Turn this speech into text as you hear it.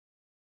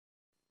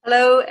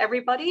Hello,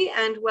 everybody,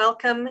 and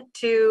welcome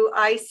to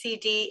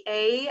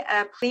ICDA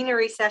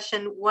Plenary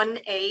Session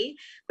 1A,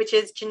 which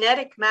is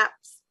Genetic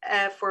Maps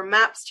for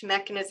Maps to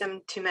Mechanism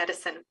to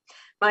Medicine.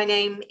 My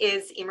name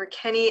is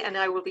Eimear and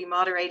I will be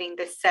moderating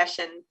this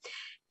session.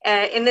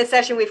 In this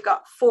session, we've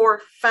got 4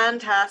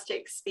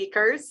 fantastic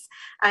speakers,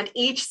 and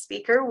each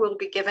speaker will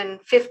be given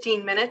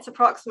 15 minutes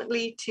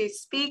approximately to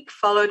speak,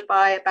 followed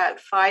by about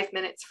 5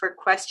 minutes for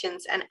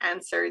questions and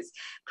answers.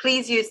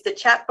 Please use the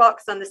chat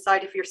box on the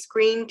side of your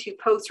screen to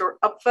post or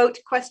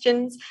upvote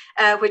questions,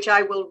 which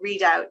I will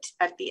read out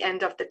at the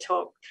end of the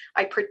talk.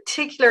 I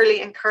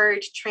particularly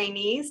encourage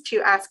trainees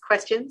to ask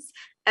questions,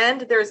 and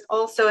there's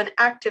also an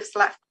active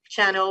Slack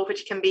channel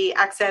which can be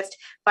accessed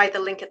by the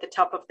link at the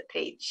top of the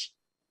page.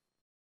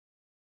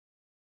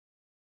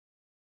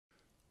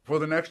 For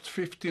the next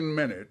 15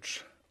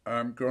 minutes,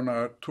 I'm going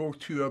to talk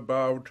to you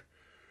about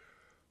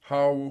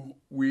how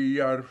we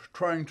are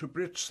trying to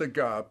bridge the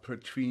gap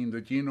between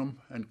the genome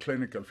and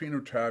clinical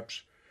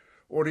phenotypes,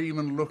 or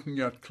even looking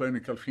at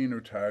clinical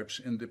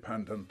phenotypes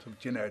independent of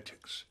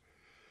genetics.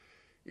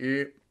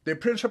 The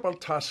principal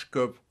task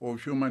of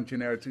human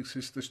genetics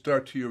is the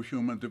study of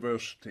human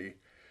diversity.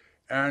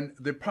 And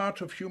the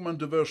part of human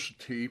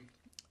diversity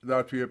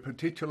that we are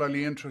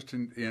particularly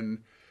interested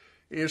in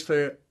is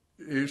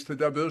the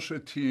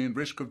diversity in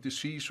risk of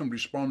disease and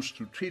response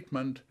to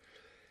treatment.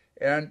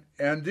 And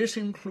this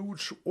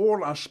includes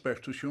all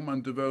aspects of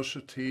human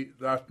diversity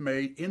that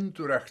may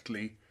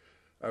indirectly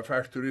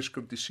affect the risk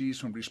of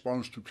disease and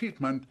response to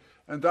treatment.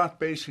 And that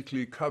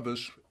basically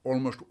covers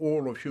almost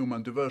all of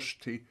human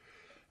diversity.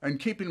 And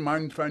keep in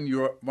mind, when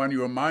you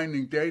are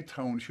mining data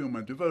on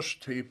human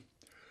diversity,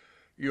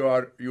 you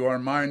are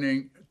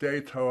mining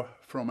data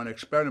from an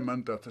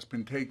experiment that has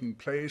been taking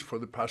place for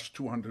the past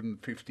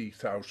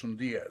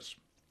 250,000 years.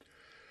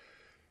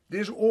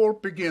 This all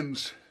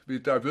begins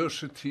with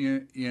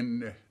diversity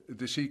in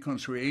the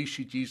sequence of A,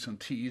 C, Gs, and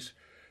Ts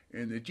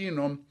in the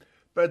genome,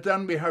 but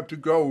then we have to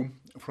go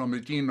from the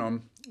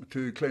genome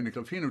to the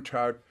clinical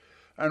phenotype,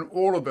 and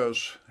all of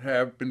us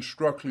have been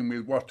struggling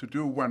with what to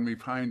do when we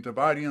find a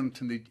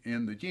variant in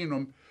the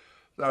genome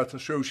that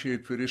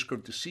associates with risk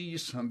of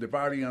disease, and the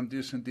variant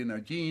isn't in a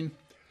gene.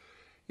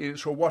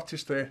 So what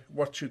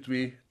should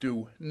we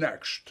do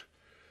next?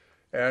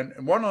 And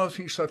one of the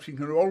things that we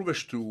can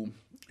always do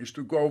is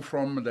to go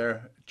from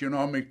the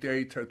genomic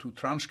data to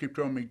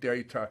transcriptomic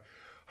data,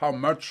 how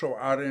much of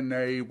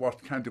RNA,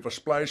 what kind of a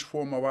splice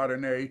form of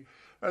RNA,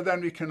 and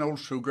then we can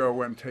also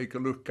go and take a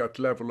look at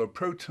level of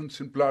proteins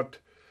in blood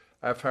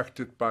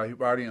affected by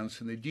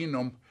variants in the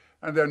genome,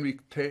 and then we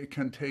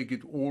can take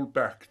it all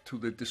back to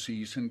the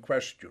disease in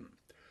question.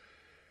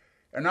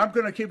 And I'm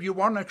going to give you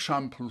one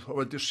example of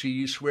a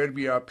disease where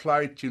we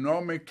applied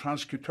genomic,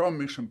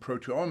 transcriptomics, and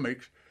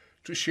proteomics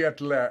to shed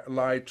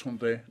light on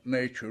the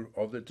nature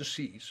of the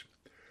disease.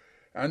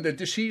 And the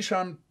disease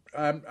I'm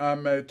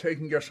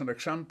taking as an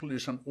example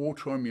is an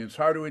autoimmune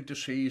thyroid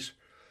disease,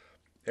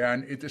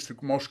 and it is the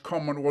most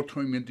common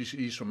autoimmune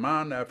disease of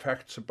man. It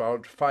affects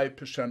about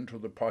 5%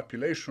 of the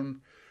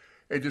population.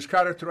 It is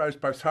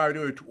characterized by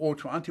thyroid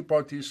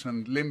autoantibodies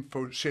and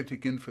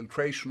lymphocytic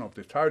infiltration of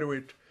the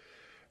thyroid.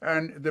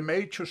 And the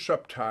major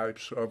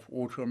subtypes of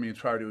autoimmune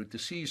thyroid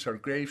disease are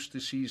Graves'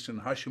 disease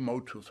and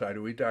Hashimoto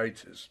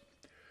thyroiditis.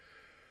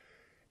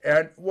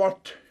 And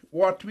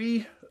what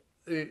we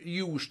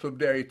used of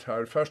data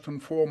are first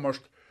and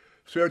foremost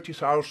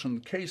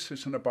 30,000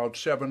 cases and about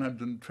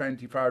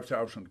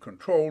 725,000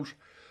 controls,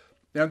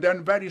 and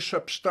then very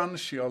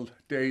substantial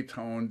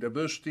data on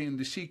diversity in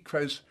the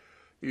sequence.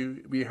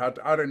 We had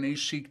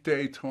RNA-seq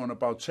data on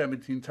about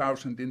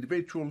 17,000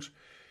 individuals.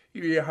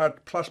 We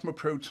had plasma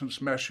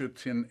proteins measured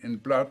in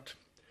blood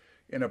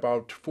in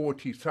about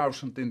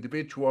 40,000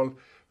 individuals,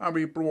 and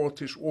we brought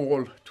this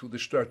all to the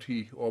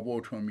study of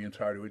autoimmune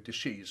thyroid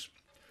disease.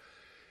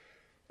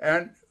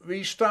 And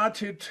we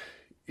started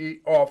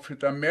off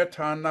with a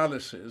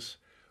meta-analysis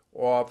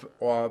of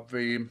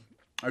the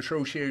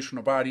association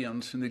of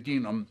variants in the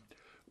genome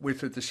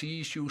with the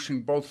disease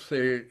using both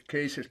the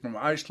cases from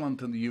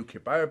Iceland and the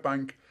UK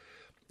Biobank.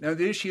 Now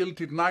this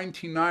yielded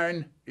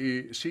 99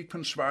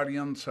 sequence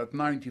variants at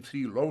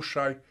 93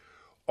 loci,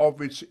 of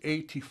which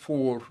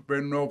 84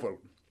 were novel.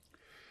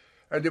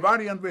 And the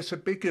variant with the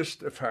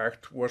biggest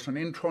effect was an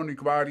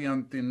intronic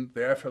variant in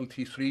the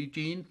FLT3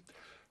 gene.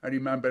 And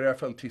remember,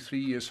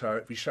 FLT3 is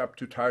a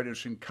receptor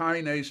tyrosine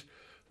kinase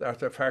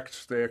that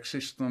affects the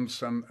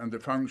existence and the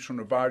function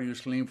of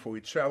various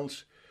lymphoid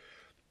cells.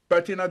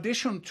 But in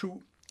addition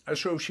to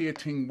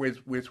associating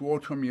with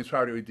autoimmune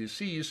thyroid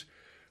disease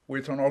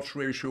with an odds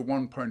ratio of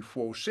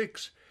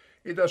 1.46,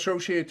 it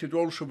associated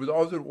also with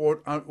other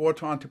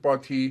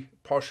autoantibody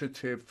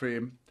positive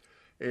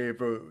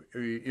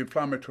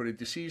inflammatory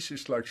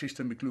diseases like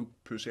systemic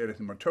lupus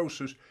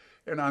erythematosus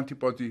and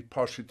antibody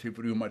positive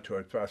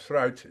rheumatoid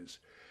arthritis.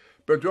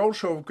 But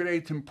also of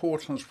great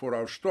importance for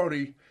our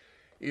story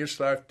is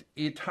that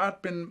it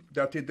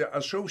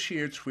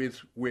associates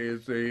with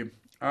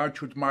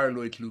acute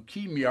myeloid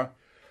leukemia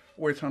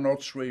with an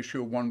odds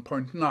ratio of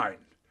 1.9.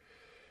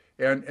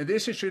 And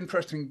this is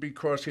interesting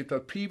because it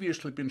had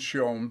previously been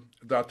shown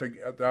that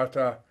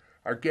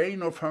a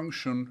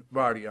gain-of-function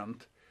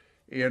variant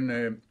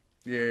in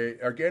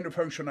a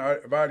gain-of-function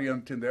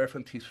variant in the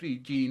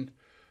FLT3 gene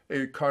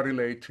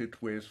correlated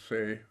with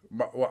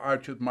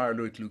acute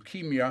myeloid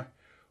leukemia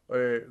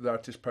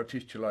that is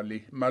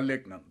particularly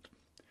malignant.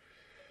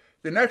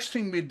 The next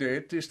thing we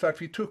did is that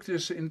we took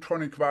this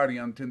intronic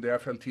variant in the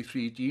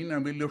FLT3 gene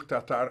and we looked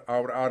at our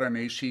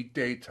RNA-seq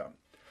data.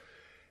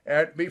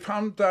 And we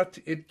found that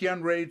it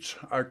generates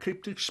a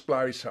cryptic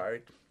splice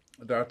site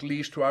that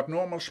leads to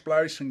abnormal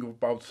splicing of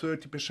about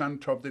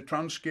 30% of the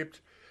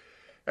transcript.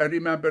 And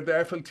remember, the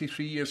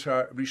FLT3 is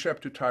a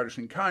receptor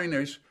tyrosine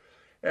kinase,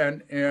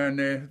 and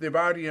the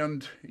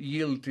variant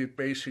yielded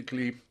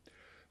basically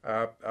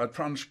a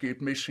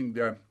transcript missing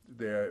the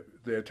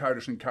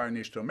tyrosine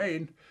kinase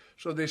domain.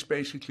 So this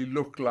basically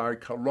looked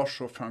like a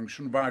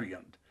loss-of-function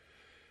variant,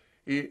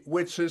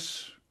 which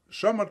is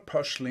somewhat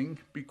puzzling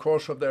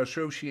because of the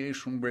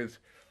association with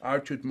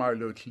acute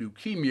myeloid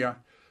leukemia,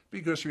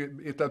 because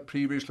it had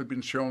previously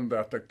been shown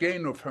that a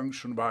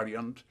gain-of-function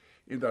variant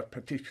in that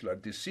particular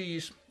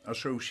disease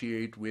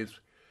associated with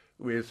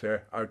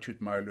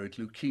acute myeloid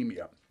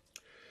leukemia.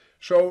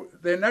 So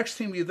the next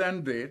thing we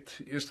then did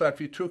is that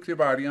we took the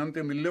variant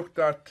and we looked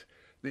at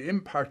the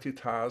impact it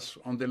has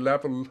on the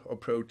level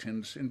of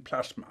proteins in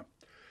plasma.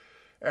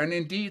 And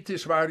indeed,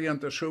 this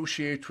variant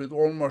associates with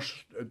almost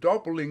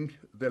doubling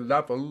the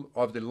level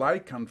of the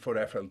ligand for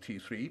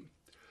FLT3.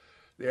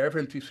 The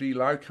FLT3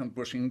 ligand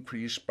was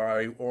increased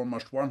by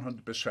almost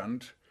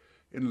 100%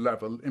 in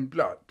level in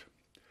blood.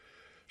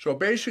 So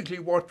basically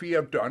what we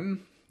have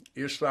done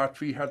is that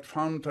we had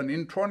found an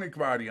intronic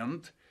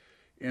variant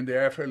in the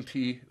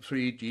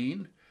FLT3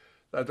 gene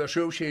that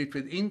associates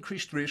with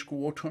increased risk of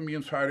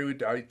autoimmune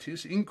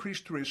thyroiditis,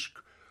 increased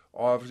risk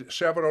of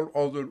several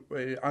other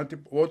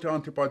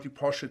autoantibody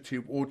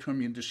positive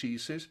autoimmune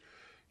diseases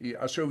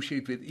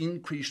associated with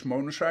increased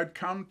monocyte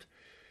count,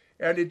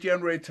 and it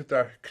generated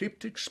a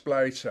cryptic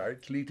splice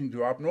site leading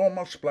to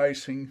abnormal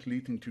splicing,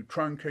 leading to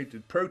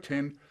truncated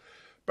protein,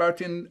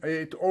 but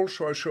it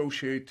also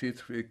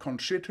associated with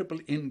considerable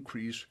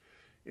increase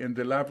in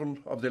the level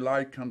of the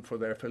ligand for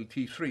the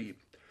FLT3.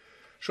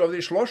 So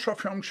this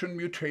loss-of-function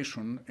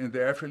mutation in the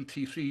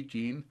FLT3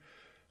 gene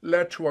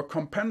led to a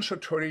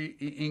compensatory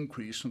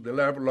increase in the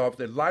level of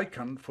the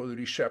ligand for the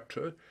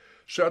receptor,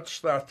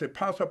 such that the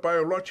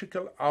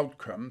pathobiological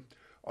outcome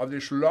of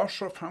this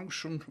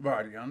loss-of-function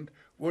variant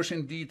was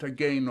indeed a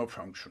gain of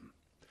function.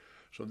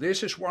 So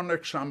this is one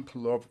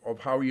example of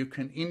how you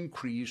can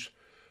increase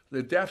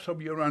the depth of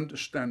your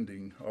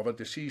understanding of a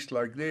disease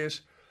like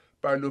this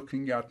by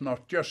looking at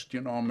not just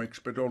genomics,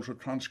 but also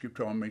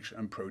transcriptomics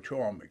and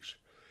proteomics.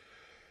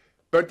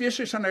 But this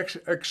is an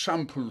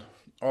example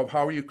of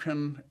how you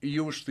can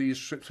use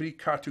these three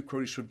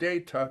categories of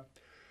data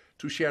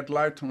to shed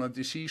light on a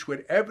disease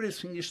where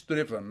everything is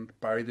driven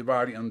by the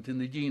variant in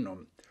the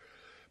genome.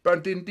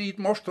 But indeed,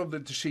 most of the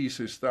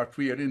diseases that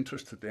we are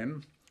interested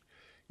in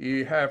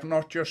have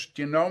not just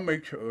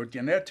genomic or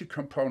genetic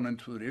component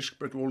to the risk,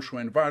 but also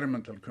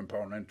environmental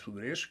component to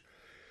the risk.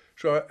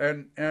 So,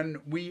 and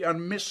we are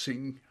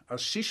missing a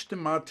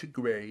systematic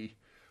way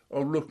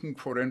of looking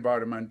for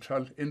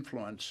environmental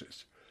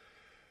influences.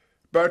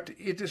 But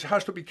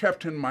has to be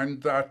kept in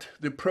mind that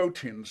the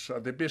proteins are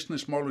the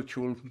business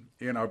molecule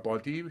in our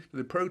body.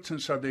 The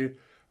proteins are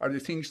the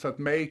things that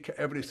make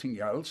everything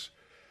else.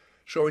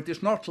 So it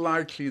is not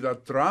likely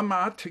that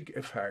dramatic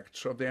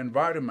effects of the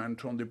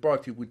environment on the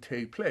body would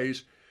take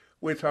place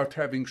without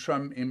having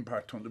some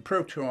impact on the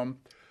proteome.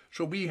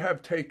 So we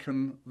have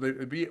taken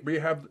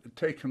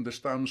the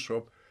stance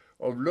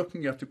of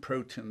looking at the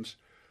proteins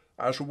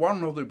as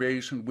one of the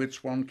ways in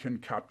which one can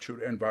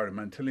capture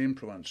environmental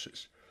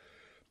influences.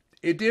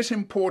 It is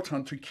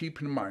important to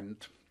keep in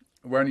mind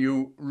when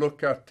you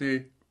look at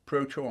the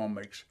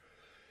proteomics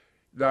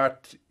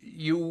that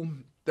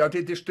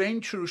it is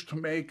dangerous to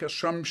make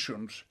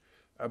assumptions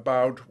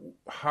about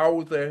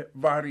how the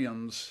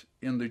variants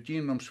in the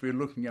genomes we're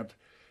looking at,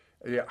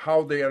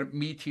 how they are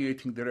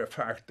mediating their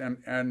effect.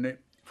 And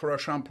for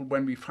example,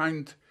 when we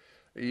find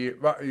a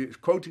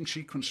coding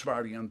sequence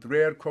variant,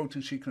 rare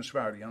coding sequence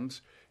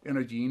variants in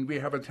a gene, we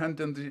have a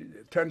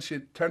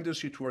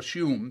tendency to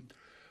assume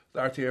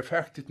that the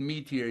effect is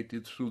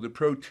mediated through the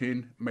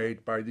protein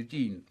made by the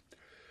gene.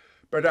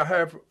 But I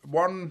have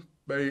one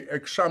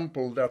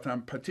example that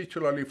I'm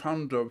particularly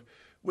fond of,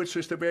 which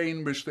is the way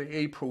in which the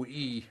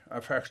ApoE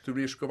affects the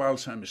risk of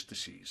Alzheimer's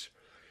disease.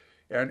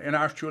 And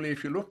actually,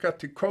 if you look at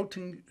the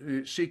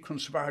coding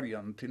sequence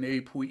variant in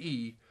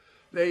ApoE,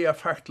 they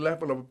affect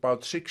level of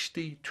about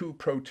 62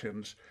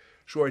 proteins.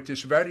 So it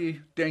is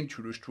very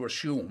dangerous to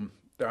assume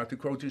that the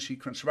coding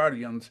sequence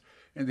variant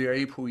in the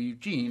ApoE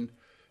gene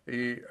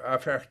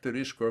affect the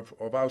risk of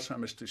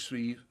Alzheimer's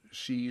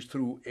disease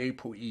through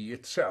ApoE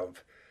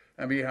itself.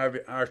 And we have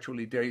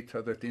actually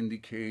data that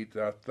indicate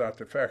that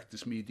that effect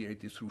is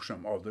mediated through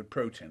some other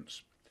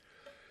proteins.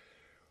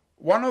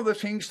 One of the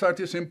things that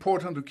is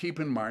important to keep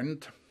in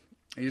mind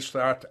is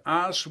that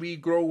as we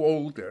grow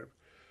older,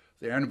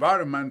 The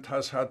environment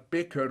has had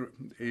bigger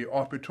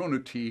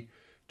opportunity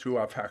to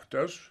affect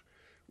us.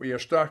 We are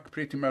stuck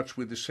pretty much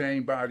with the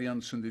same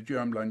variants in the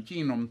germline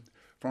genome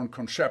from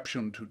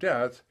conception to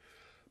death,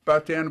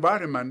 but the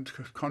environment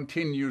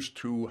continues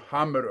to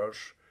hammer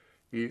us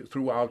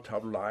throughout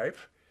our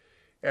life.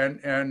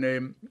 And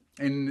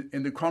in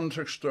the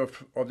context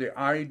of the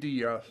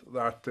idea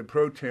that the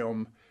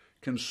proteome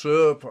can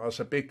serve as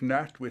a big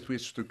net with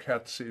which to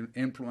catch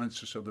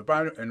influences of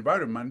the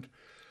environment,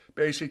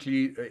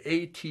 basically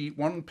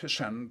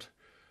 81%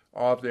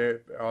 of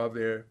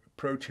the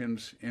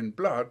proteins in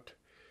blood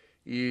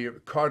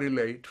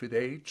correlate with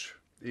age,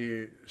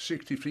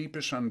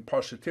 63%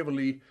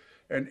 positively,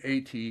 and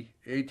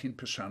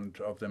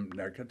 18% of them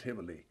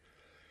negatively.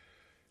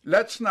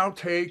 Let's now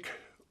take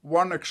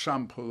one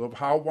example of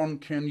how one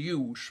can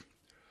use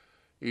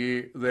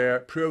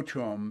the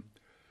proteome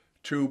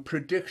to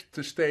predict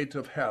the state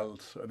of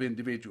health of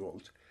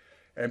individuals.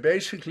 And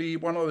basically,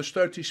 one of the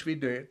studies we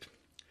did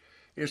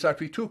is that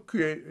we took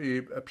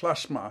a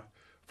plasma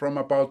from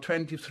about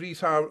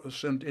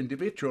 23,000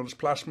 individuals,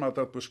 plasma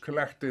that was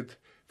collected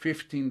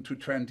 15 to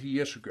 20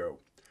 years ago.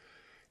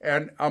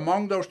 And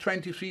among those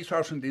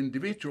 23,000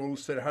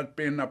 individuals, there had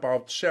been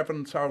about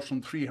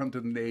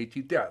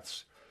 7,380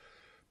 deaths.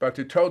 But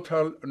the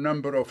total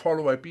number of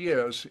follow-up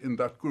years in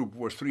that group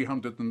was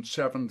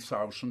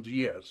 307,000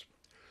 years.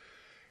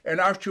 And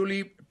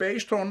actually,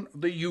 based on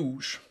the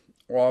use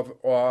of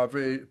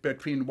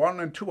between 1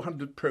 and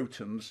 200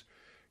 proteins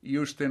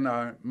used in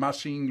a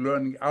machine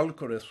learning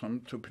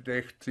algorithm to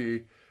predict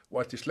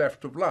what is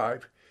left of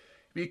life,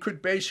 we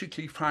could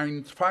basically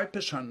find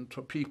 5%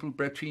 of people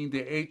between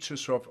the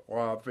ages of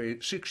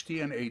 60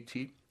 and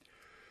 80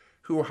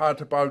 who had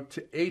about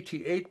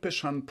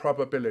 88%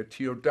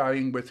 probability of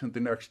dying within the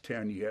next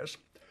 10 years.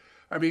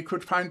 And we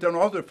could find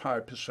another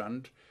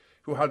 5%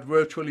 who had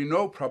virtually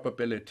no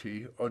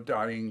probability of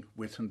dying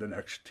within the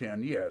next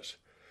 10 years.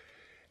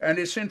 And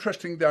it's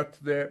interesting that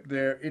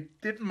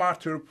it didn't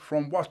matter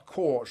from what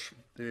cause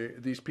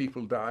these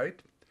people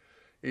died.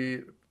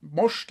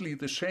 Mostly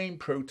the same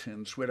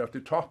proteins were at the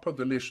top of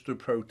the list of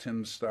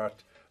proteins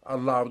that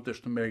allowed us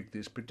to make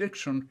this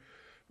prediction,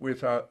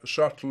 with a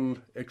subtle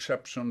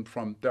exception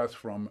from death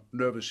from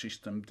nervous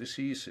system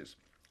diseases.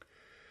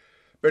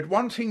 But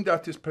one thing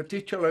that is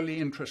particularly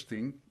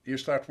interesting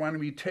is that when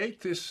we take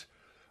this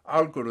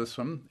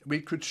algorithm, we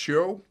could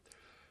show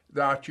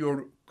that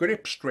your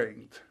grip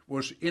strength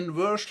was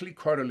inversely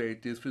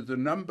correlated with the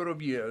number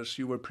of years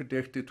you were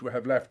predicted to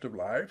have left of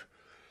life.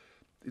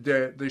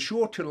 The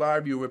shorter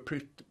life you were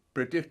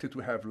predicted to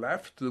have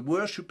left, the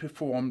worse you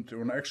performed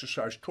on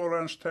exercise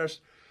tolerance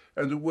tests,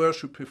 and the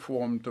worse you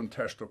performed on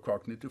test of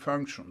cognitive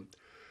function.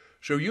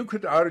 So you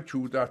could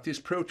argue that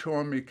this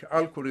proteomic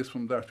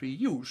algorithm that we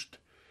used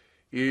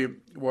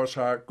was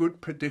a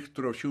good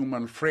predictor of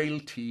human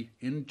frailty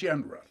in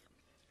general.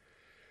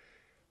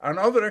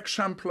 Another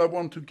example I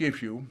want to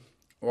give you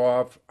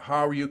of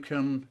how you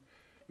can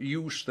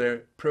use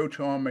the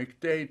proteomic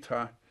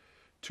data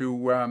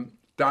to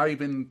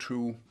dive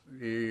into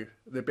the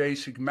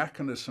basic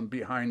mechanism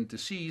behind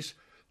disease,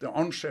 the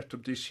onset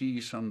of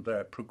disease and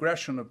the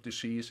progression of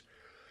disease,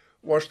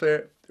 was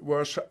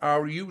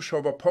our use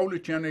of a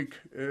polygenic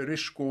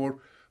risk score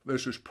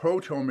versus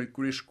proteomic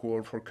risk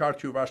score for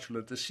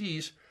cardiovascular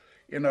disease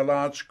in a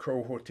large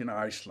cohort in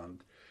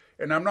Iceland.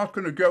 And I'm not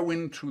going to go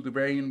into the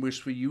way in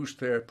which we used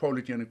the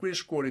polygenic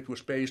risk score. It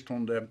was based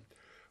on the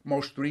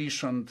most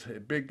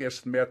recent,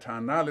 biggest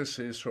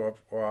meta-analysis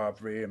of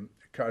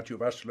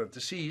cardiovascular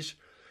disease.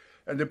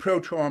 And the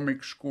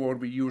proteomic score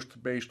we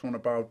used based on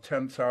about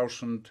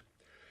 10,000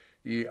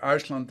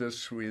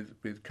 Icelanders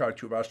with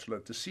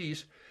cardiovascular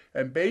disease.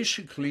 And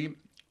basically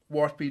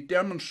what we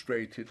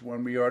demonstrated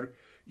when we are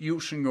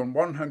using on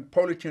one hand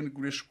polygenic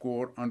risk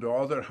score, on the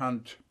other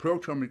hand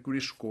proteomic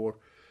risk score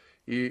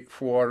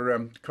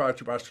for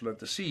cardiovascular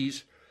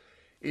disease,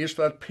 is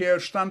that per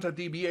standard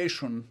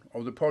deviation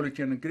of the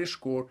polygenic risk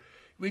score,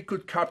 we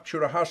could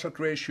capture a hazard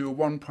ratio of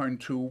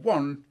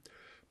 1.21,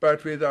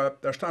 but with a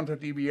standard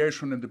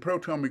deviation in the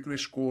proteomic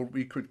risk score,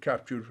 we could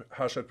capture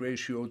hazard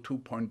ratio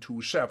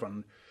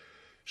 2.27.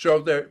 So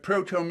the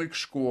proteomic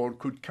score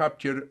could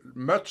capture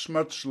much,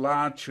 much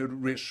larger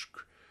risk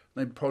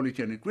than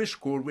polygenic risk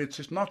score, which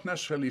is not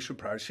necessarily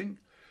surprising,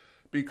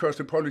 because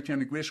the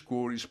polygenic risk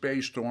score is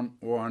based on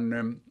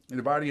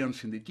the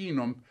variants in the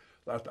genome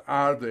that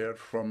are there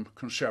from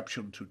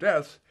conception to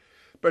death,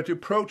 but the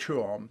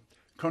proteome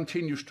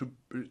continues to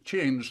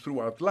change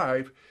throughout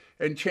life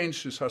and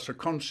changes as a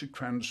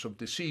consequence of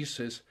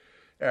diseases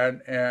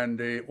and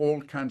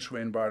all kinds of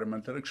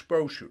environmental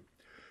exposure.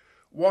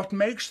 What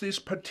makes this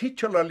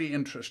particularly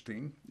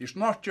interesting is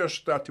not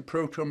just that the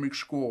proteomic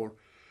score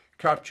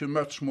captured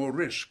much more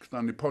risk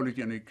than the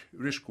polygenic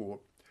risk score,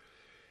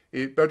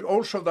 but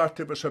also that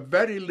there was a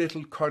very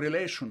little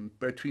correlation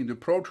between the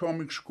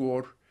proteomic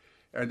score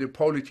and the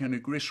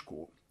polygenic risk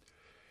score.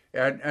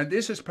 And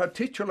this is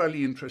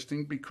particularly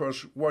interesting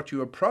because what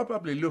you are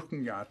probably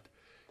looking at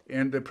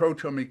in the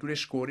proteomic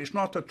risk score is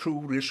not a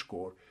true risk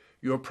score.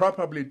 you're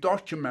probably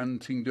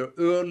documenting the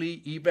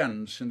early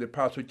events in the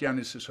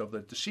pathogenesis of the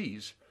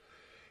disease.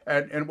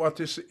 And what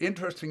is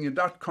interesting in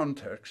that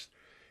context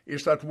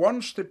is that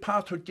once the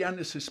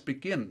pathogenesis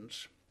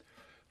begins,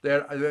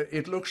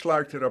 it looks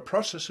like there are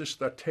processes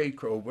that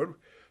take over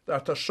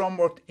that are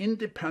somewhat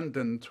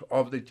independent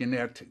of the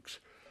genetics.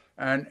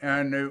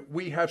 And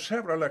we have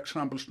several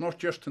examples, not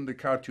just in the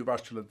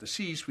cardiovascular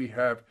disease, we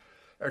have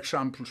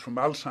examples from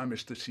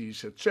Alzheimer's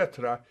disease,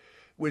 etc.,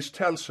 which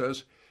tells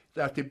us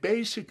that the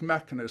basic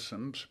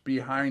mechanisms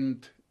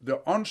behind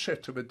the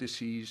onset of a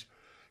disease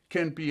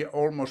can be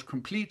almost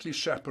completely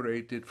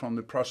separated from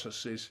the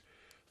processes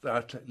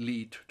that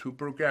lead to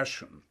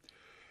progression.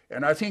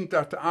 And I think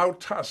that our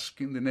task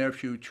in the near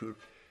future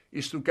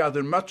is to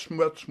gather much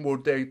more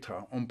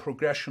data on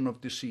progression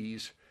of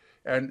disease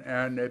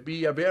and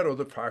be aware of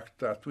the fact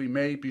that we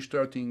may be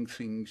studying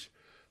things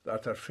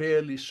that are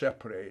fairly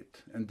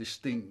separate and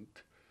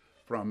distinct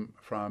from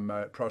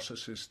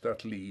processes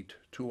that lead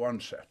to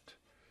onset.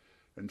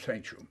 And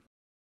thank you.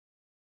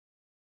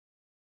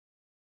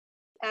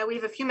 We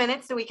have a few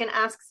minutes so we can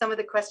ask some of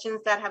the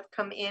questions that have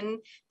come in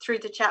through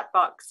the chat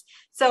box.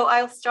 So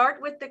I'll start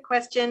with the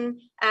question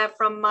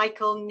from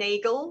Michael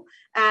Nagel,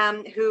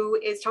 who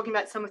is talking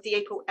about some of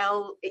the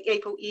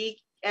ApoE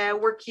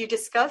work you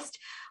discussed.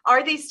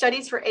 Are these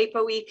studies for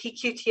ApoE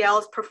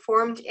PQTLs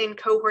performed in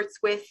cohorts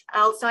with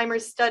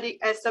Alzheimer's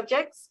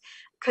subjects?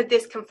 Could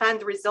this confound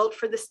the result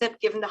for the SNP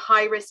given the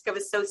high risk of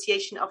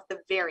association of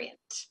the variant?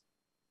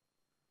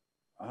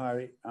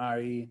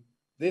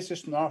 This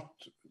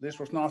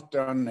was not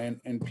done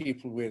in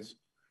people with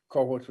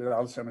cohort with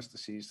Alzheimer's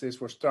disease.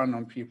 This was done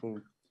on people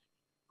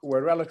who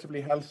were relatively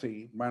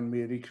healthy when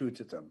we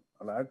recruited them.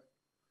 All right?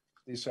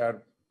 These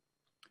are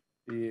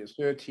the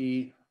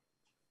 30.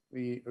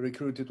 We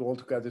recruited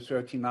altogether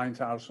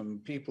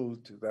 39,000 people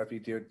that we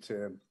did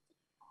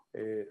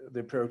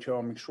the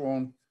proteomics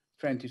on.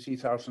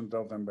 23,000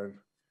 of them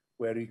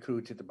were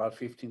recruited about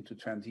 15 to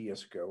 20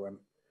 years ago, and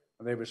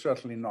they were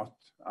certainly not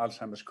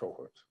Alzheimer's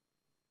cohort.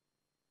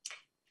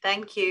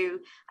 Thank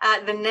you.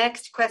 The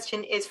next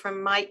question is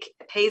from Mike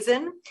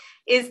Pazin.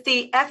 Is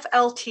the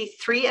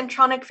FLT3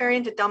 intronic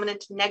variant a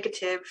dominant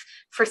negative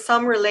for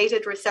some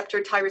related receptor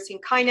tyrosine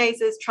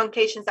kinases,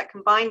 truncations that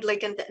combine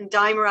ligand and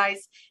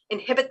dimerize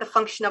inhibit the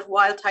function of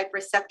wild-type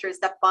receptors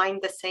that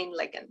bind the same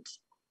ligand?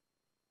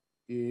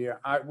 Yeah,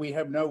 we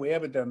have no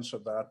evidence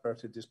of that,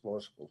 but it is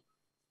plausible.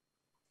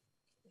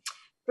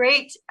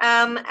 Great.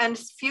 And a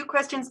few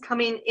questions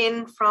coming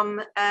in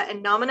from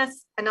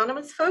anonymous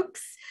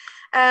folks.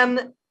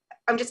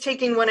 I'm just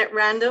taking one at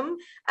random.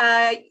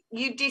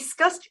 You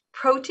discussed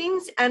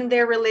proteins and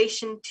their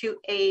relation to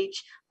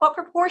age. What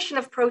proportion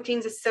of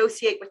proteins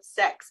associate with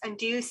sex? And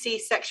do you see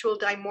sexual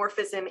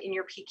dimorphism in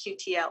your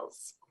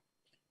PQTLs?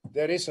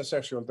 There is a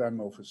sexual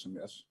dimorphism,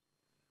 yes.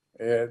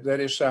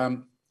 There is,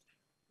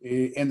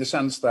 in the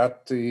sense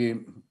that the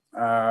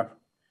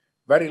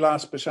very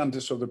large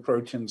percentage of the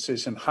proteins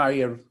is in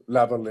higher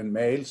level in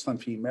males than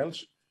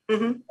females.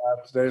 Mm-hmm.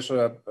 But there's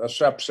a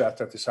subset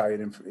that is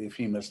higher in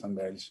females than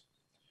males.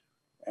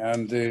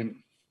 And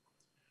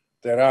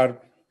there are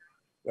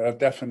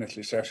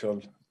definitely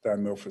sexual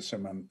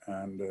dimorphism,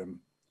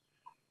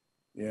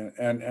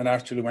 and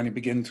actually when you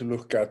begin to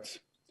look at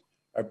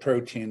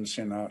proteins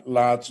in a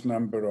large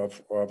number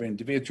of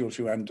individuals,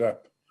 you end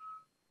up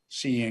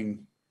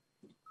seeing,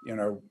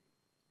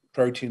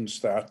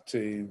 proteins that,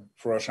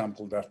 for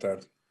example, that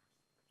are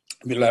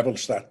the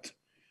levels that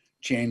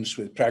change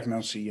with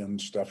pregnancy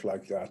and stuff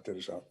like that.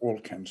 There's all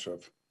kinds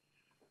of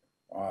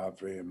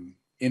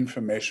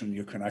information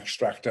you can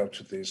extract out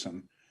of this,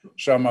 and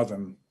some of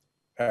them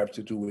have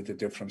to do with the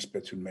difference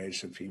between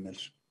males and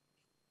females.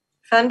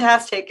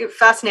 Fantastic,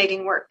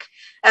 fascinating work.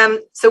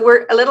 So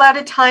we're a little out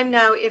of time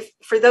now. If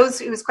for those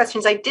whose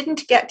questions I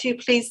didn't get to,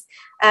 please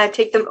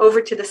take them over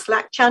to the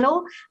Slack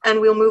channel,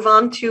 and we'll move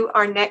on to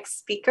our next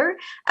speaker,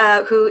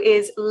 who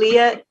is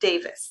Lea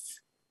Davis.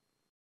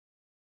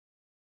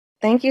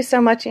 Thank you so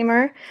much,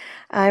 Eimear.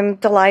 I'm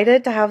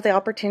delighted to have the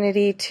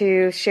opportunity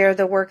to share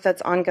the work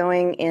that's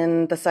ongoing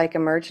in the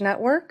PsycheMERGE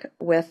network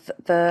with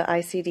the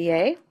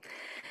ICDA.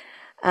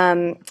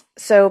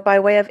 So by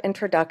way of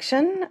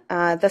introduction,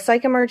 the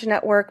PsycheMERGE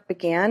network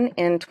began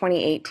in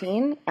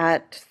 2018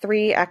 at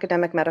 3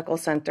 academic medical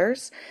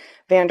centers,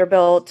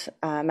 Vanderbilt,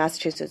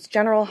 Massachusetts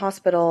General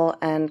Hospital,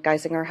 and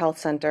Geisinger Health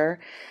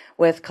Center,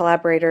 with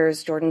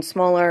collaborators Jordan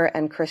Smoller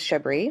and Chris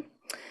Chabris.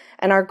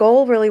 And our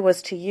goal really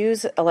was to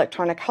use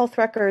electronic health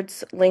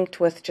records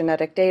linked with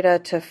genetic data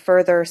to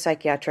further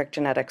psychiatric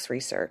genetics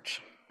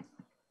research.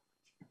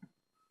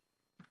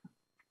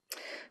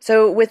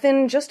 So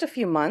within just a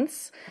few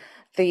months,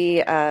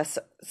 the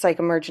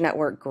PsycheMERGE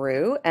network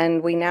grew,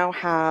 and we now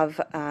have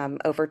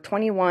over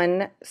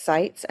 21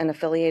 sites and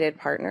affiliated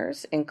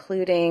partners,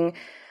 including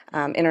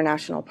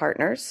international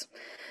partners.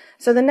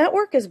 So the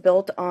network is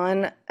built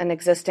on an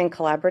existing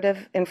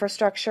collaborative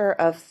infrastructure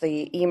of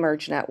the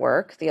eMERGE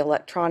network, the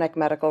Electronic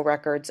Medical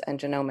Records and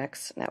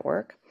Genomics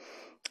Network.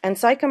 And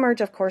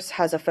PsycheMERGE, of course,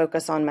 has a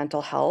focus on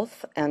mental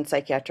health and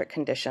psychiatric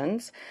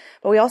conditions,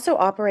 but we also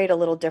operate a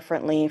little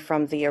differently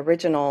from the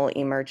original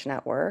eMERGE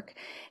network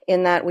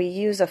in that we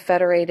use a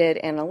federated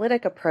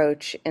analytic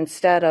approach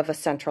instead of a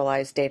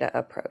centralized data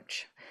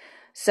approach.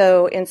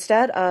 So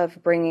instead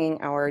of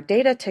bringing our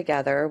data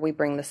together, we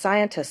bring the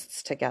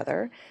scientists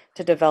together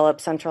to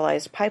develop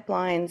centralized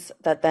pipelines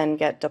that then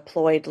get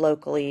deployed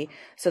locally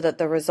so that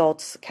the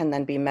results can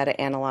then be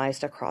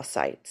meta-analyzed across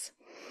sites.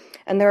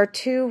 And there are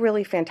two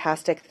really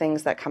fantastic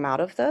things that come out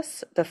of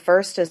this. The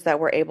first is that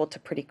we're able to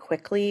pretty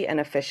quickly and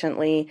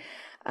efficiently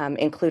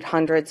include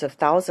hundreds of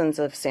thousands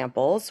of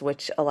samples,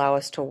 which allow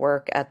us to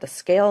work at the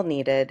scale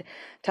needed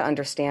to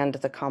understand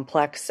the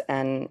complex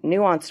and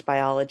nuanced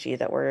biology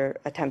that we're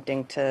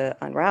attempting to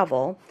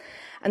unravel.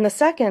 And the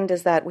second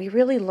is that we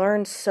really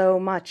learn so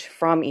much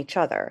from each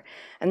other.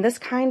 And this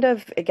kind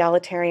of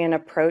egalitarian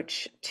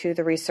approach to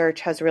the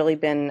research has really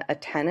been a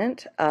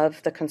tenet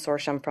of the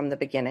consortium from the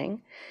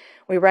beginning.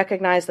 We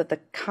recognize that the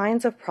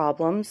kinds of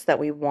problems that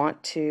we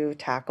want to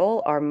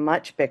tackle are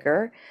much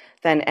bigger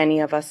than any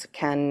of us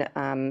can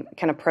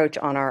approach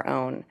on our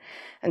own.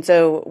 And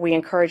so we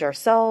encourage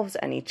ourselves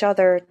and each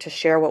other to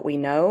share what we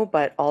know,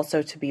 but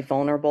also to be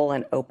vulnerable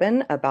and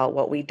open about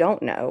what we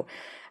don't know.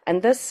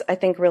 And this, I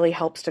think, really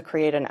helps to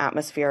create an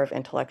atmosphere of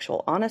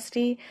intellectual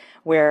honesty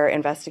where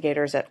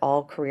investigators at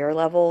all career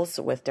levels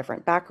with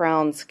different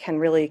backgrounds can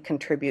really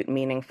contribute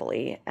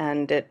meaningfully,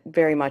 and it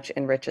very much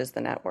enriches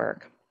the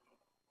network.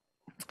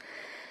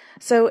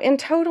 So in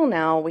total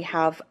now, we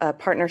have a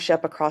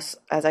partnership across,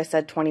 as I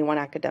said, 21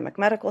 academic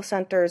medical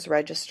centers,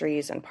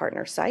 registries, and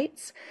partner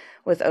sites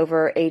with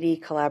over 80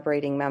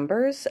 collaborating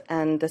members.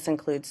 And this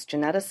includes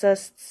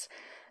geneticists,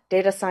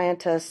 data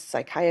scientists,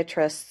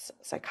 psychiatrists,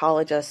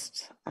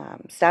 psychologists,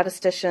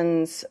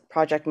 statisticians,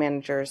 project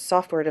managers,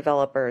 software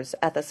developers,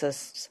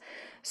 ethicists,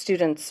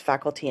 students,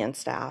 faculty, and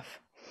staff.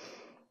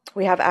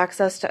 We have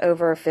access to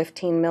over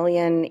 15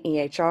 million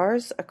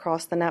EHRs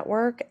across the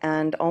network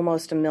and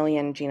almost 1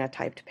 million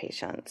genotyped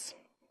patients.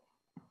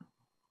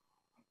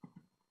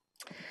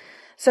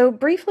 So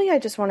briefly, I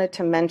just wanted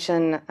to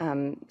mention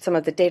some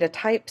of the data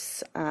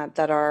types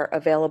that are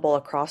available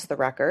across the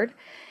record.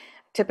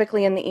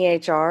 Typically in the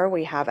EHR,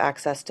 we have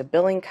access to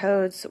billing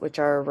codes, which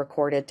are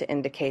recorded to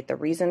indicate the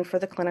reason for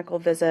the clinical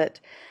visit,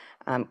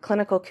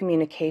 clinical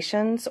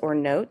communications or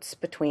notes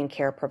between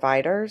care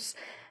providers,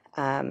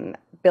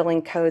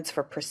 billing codes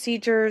for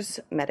procedures,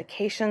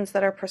 medications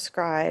that are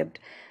prescribed,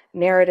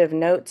 narrative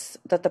notes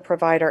that the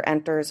provider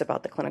enters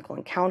about the clinical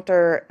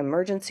encounter,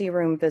 emergency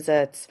room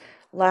visits,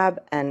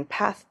 lab and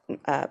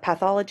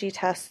pathology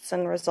tests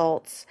and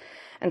results,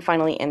 and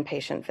finally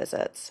inpatient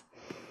visits.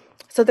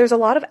 So there's a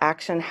lot of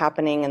action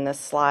happening in this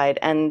slide,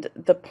 and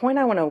the point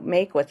I want to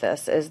make with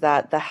this is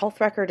that the health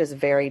record is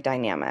very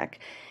dynamic.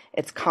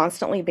 It's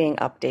constantly being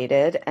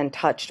updated and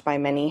touched by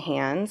many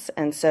hands.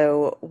 And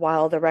so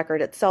while the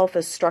record itself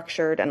is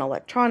structured and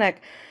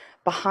electronic,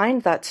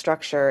 behind that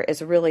structure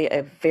is really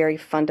a very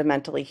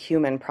fundamentally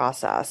human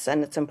process,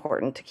 and it's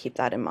important to keep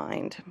that in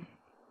mind.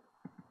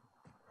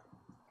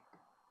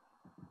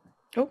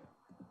 Oh,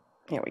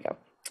 here we go.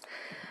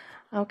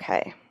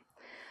 Okay.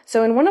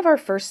 So in one of our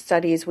first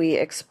studies, we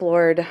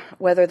explored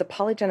whether the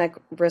polygenic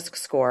risk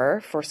score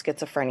for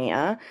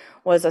schizophrenia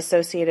was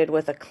associated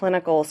with a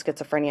clinical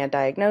schizophrenia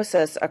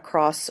diagnosis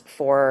across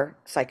 4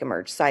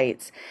 PsycheMERGE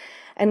sites.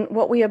 And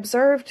what we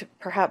observed,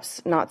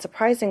 perhaps not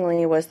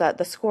surprisingly, was that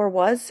the score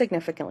was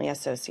significantly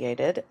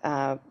associated,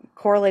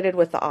 correlated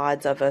with the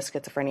odds of a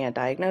schizophrenia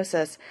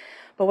diagnosis.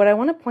 But what I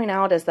want to point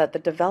out is that the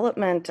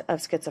development of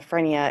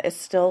schizophrenia is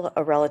still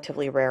a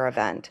relatively rare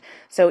event.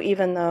 So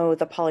even though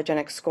the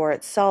polygenic score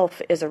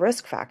itself is a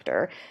risk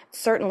factor, it's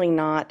certainly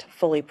not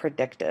fully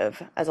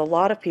predictive, as a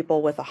lot of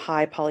people with a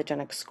high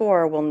polygenic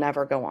score will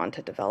never go on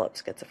to develop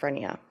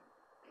schizophrenia.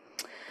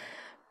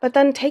 But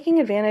then taking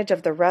advantage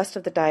of the rest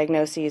of the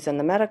diagnoses in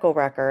the medical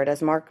record,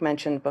 as Mark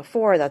mentioned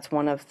before, that's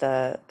one of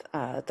the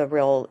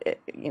real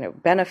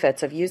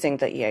benefits of using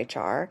the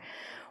EHR.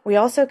 We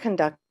also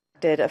conducted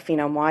a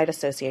phenome-wide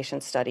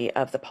association study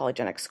of the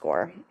polygenic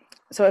score.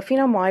 So a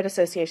phenome-wide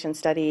association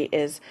study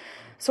is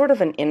sort of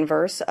an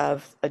inverse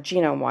of a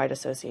genome-wide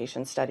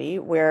association study,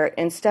 where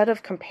instead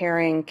of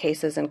comparing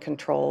cases and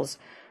controls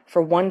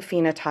for one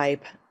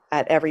phenotype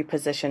at every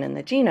position in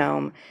the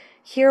genome,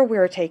 here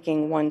we're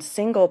taking one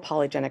single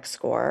polygenic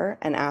score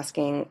and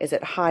asking, is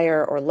it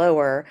higher or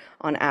lower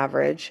on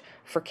average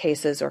for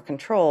cases or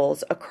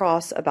controls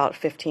across about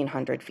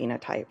 1,500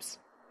 phenotypes.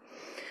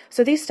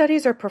 So these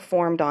studies are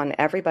performed on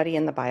everybody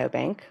in the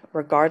biobank,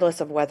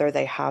 regardless of whether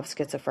they have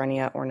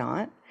schizophrenia or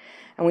not.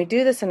 And we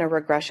do this in a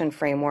regression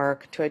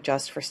framework to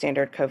adjust for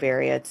standard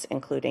covariates,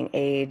 including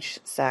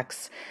age,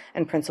 sex,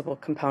 and principal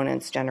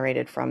components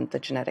generated from the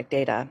genetic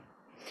data.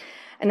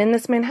 And in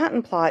this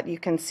Manhattan plot, you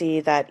can see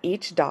that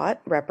each dot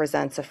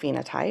represents a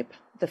phenotype.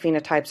 The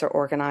phenotypes are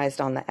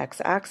organized on the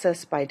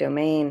x-axis by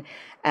domain,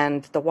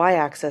 and the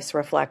y-axis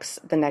reflects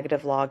the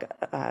negative log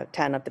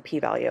 10 of the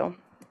p-value.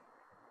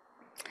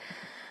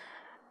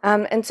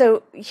 And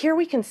so here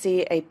we can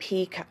see a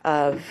peak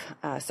of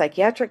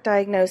psychiatric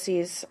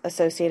diagnoses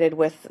associated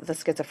with the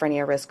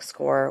schizophrenia risk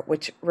score,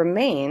 which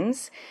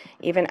remains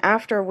even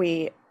after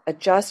we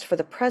adjust for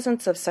the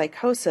presence of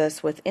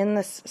psychosis within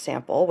this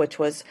sample, which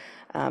was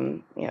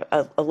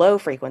a low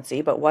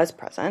frequency but was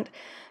present.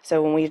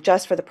 So when we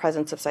adjust for the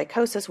presence of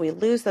psychosis, we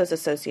lose those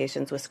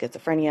associations with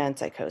schizophrenia and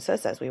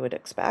psychosis, as we would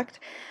expect.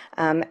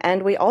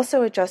 And we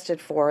also adjusted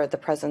for the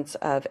presence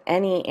of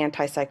any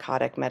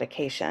antipsychotic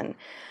medication.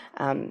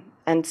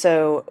 And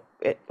so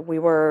we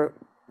were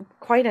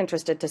quite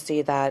interested to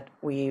see that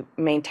we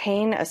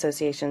maintain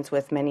associations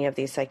with many of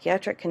these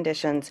psychiatric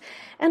conditions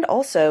and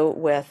also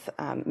with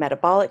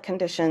metabolic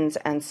conditions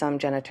and some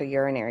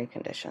genitourinary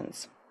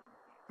conditions.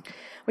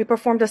 We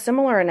performed a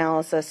similar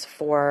analysis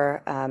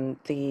for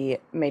the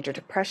major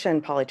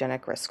depression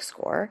polygenic risk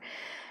score.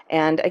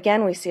 And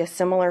again, we see a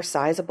similar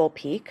sizable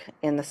peak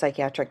in the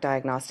psychiatric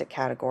diagnostic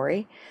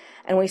category.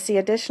 And we see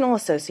additional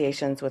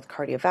associations with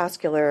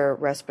cardiovascular,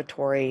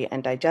 respiratory,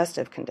 and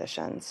digestive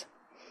conditions.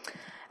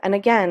 And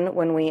again,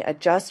 when we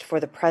adjust for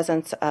the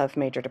presence of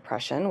major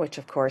depression, which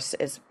of course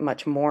is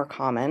much more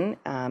common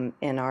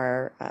in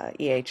our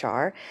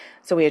EHR,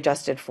 so we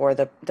adjusted for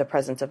the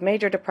presence of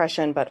major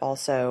depression, but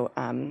also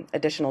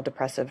additional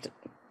depressive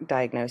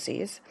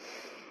diagnoses.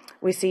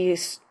 We see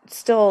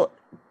still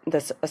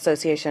this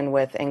association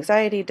with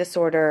anxiety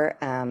disorder,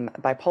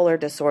 bipolar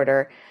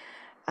disorder,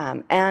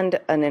 and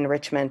an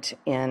enrichment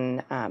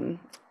in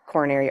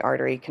coronary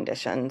artery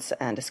conditions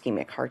and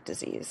ischemic heart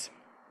disease.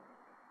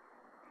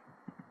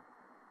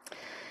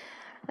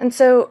 And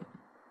so,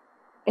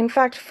 in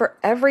fact, for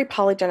every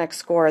polygenic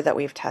score that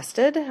we've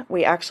tested,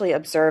 we actually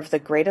observe the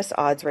greatest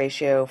odds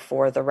ratio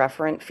for the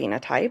referent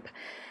phenotype.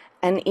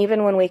 And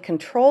even when we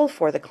control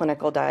for the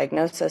clinical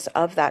diagnosis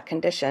of that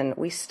condition,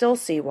 we still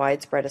see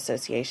widespread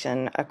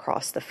association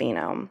across the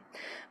phenome.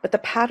 But the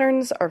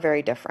patterns are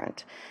very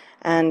different.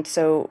 And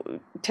so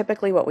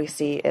typically what we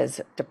see is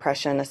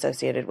depression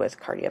associated with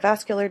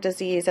cardiovascular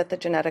disease at the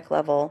genetic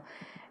level,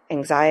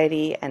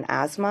 anxiety and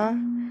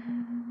asthma,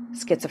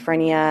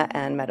 schizophrenia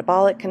and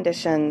metabolic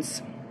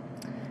conditions,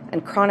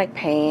 and chronic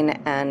pain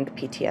and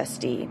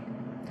PTSD.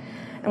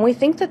 And we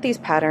think that these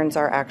patterns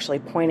are actually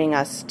pointing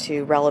us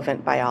to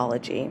relevant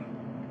biology.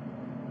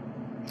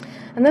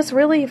 And this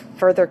really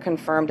further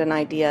confirmed an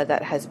idea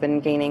that has been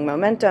gaining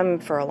momentum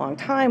for a long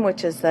time,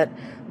 which is that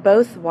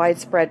both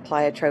widespread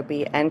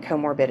pleiotropy and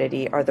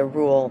comorbidity are the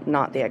rule,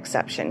 not the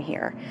exception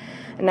here.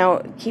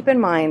 Now, keep in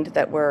mind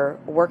that we're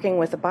working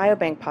with a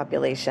biobank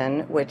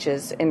population, which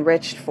is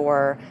enriched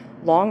for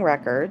long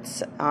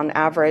records. On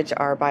average,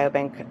 our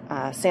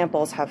biobank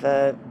samples have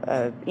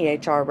a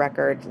EHR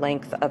record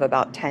length of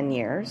about 10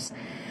 years.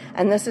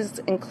 And this is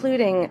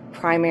including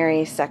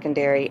primary,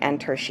 secondary, and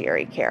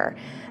tertiary care.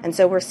 And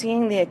so we're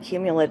seeing the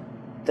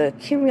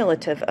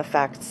cumulative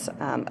effects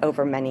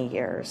over many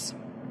years.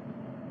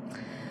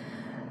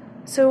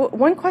 So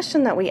one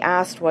question that we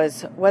asked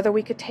was whether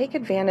we could take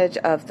advantage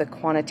of the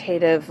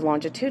quantitative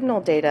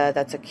longitudinal data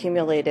that's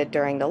accumulated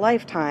during the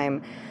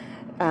lifetime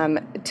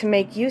to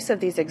make use of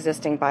these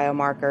existing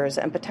biomarkers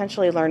and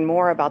potentially learn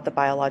more about the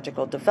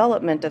biological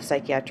development of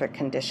psychiatric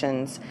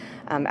conditions,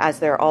 as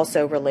they're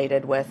also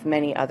related with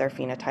many other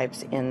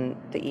phenotypes in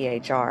the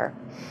EHR.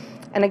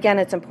 And again,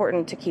 it's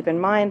important to keep in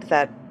mind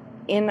that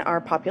in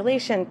our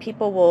population,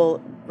 people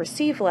will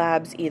receive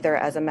labs either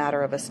as a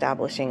matter of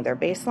establishing their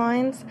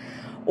baselines,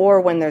 or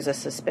when there's a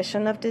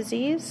suspicion of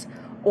disease,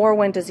 or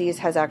when disease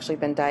has actually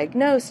been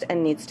diagnosed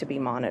and needs to be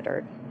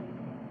monitored.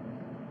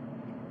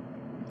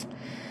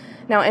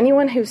 Now,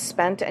 anyone who's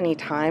spent any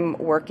time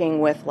working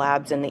with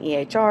labs in the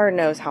EHR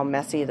knows how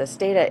messy this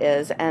data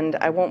is, and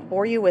I won't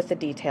bore you with the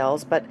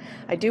details, but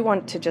I do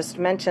want to just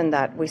mention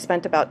that we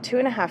spent about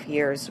 2.5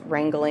 years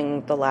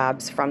wrangling the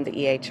labs from the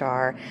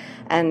EHR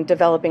and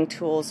developing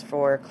tools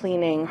for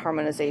cleaning,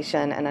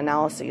 harmonization, and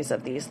analyses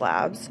of these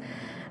labs.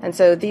 And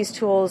so these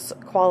tools,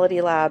 Quality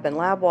Lab and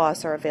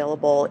LabWAS, are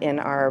available in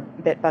our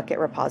Bitbucket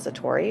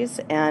repositories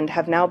and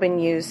have now been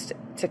used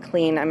to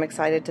clean, I'm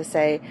excited to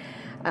say,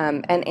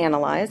 and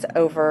analyze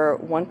over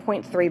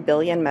 1.3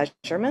 billion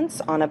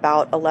measurements on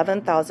about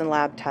 11,000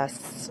 lab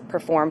tests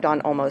performed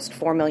on almost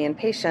 4 million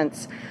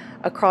patients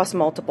across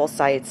multiple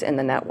sites in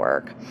the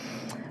network.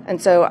 And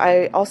so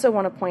I also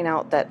want to point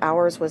out that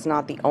ours was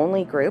not the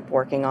only group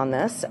working on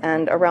this,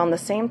 and around the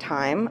same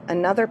time,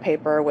 another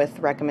paper with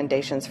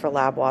recommendations for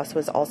LabWAS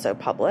was also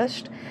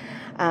published.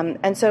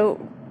 And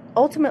so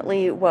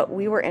ultimately, what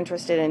we were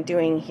interested in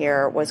doing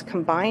here was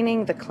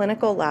combining the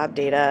clinical lab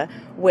data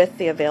with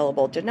the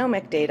available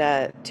genomic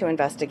data to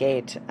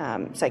investigate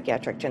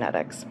psychiatric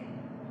genetics,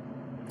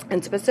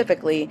 and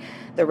specifically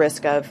the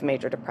risk of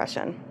major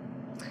depression.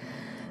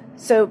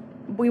 So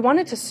we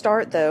wanted to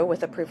start, though,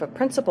 with a proof of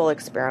principle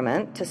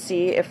experiment to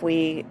see if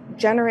we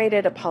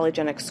generated a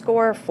polygenic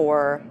score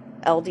for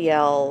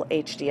LDL,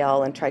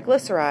 HDL, and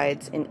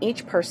triglycerides in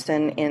each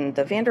person in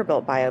the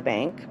Vanderbilt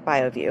Biobank,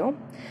 BioView,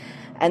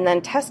 and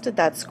then tested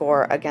that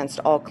score against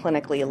all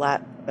clinically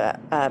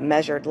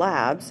measured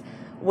labs,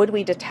 would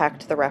we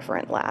detect the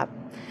referent lab?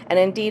 And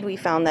indeed, we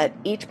found that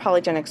each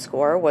polygenic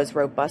score was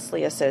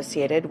robustly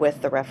associated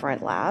with the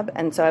referent lab.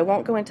 And so I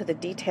won't go into the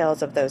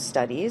details of those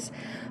studies,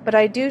 but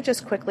I do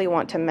just quickly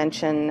want to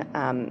mention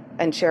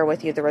and share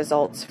with you the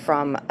results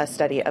from a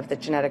study of the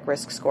genetic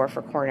risk score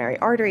for coronary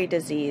artery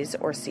disease,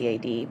 or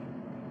CAD.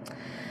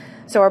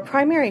 So our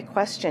primary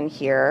question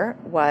here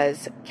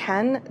was,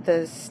 can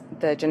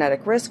the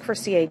genetic risk for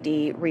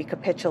CAD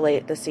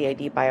recapitulate the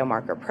CAD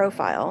biomarker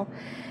profile?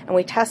 And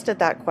we tested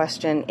that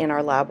question in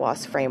our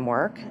LabWAS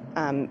framework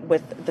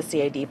with the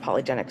CAD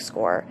polygenic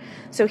score.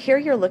 So here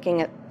you're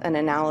looking at an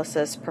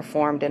analysis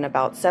performed in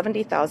about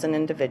 70,000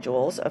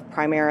 individuals of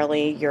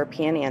primarily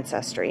European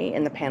ancestry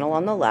in the panel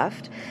on the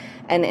left,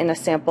 and in a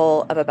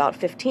sample of about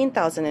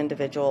 15,000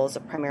 individuals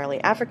of primarily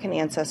African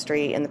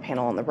ancestry in the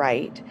panel on the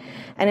right.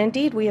 And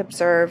indeed, we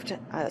observed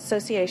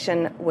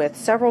association with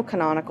several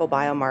canonical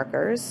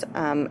biomarkers,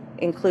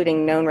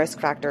 including known risk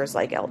factors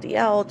like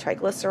LDL,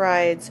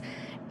 triglycerides,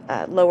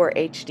 lower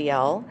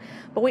HDL,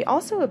 but we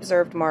also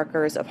observed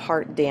markers of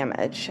heart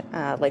damage,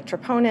 like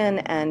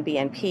troponin and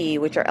BNP,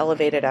 which are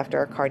elevated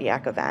after a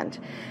cardiac event.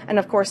 And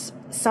of course,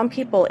 some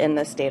people in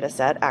this data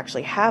set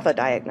actually have a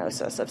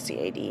diagnosis of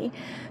CAD.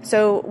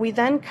 So we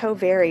then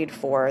covaried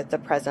for the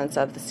presence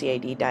of the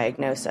CAD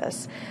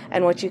diagnosis.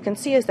 And what you can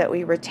see is that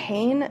we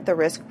retain the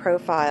risk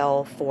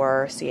profile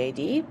for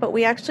CAD, but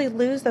we actually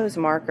lose those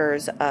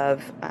markers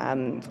of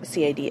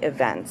CAD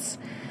events.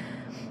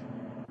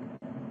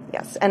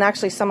 Yes, and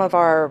actually some of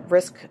our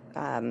risk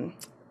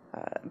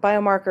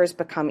biomarkers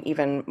become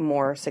even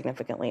more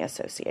significantly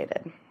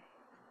associated.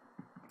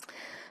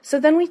 So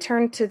then we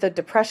turned to the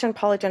depression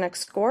polygenic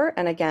score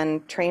and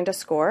again trained a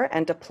score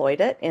and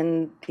deployed it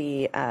in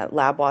the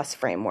LabWAS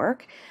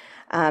framework.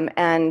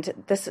 And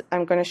this,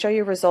 I'm going to show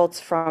you results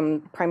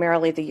from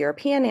primarily the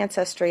European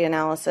ancestry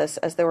analysis,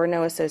 as there were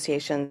no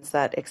associations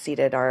that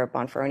exceeded our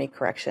Bonferroni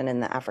correction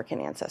in the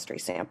African ancestry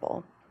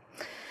sample.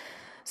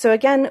 So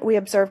again, we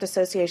observed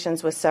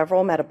associations with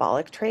several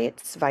metabolic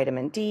traits,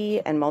 vitamin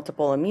D, and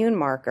multiple immune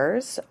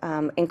markers,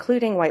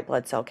 including white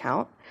blood cell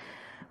count.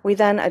 We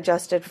then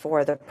adjusted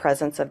for the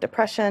presence of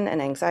depression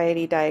and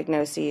anxiety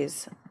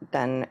diagnoses,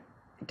 then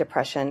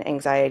depression,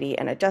 anxiety,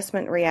 and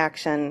adjustment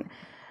reaction,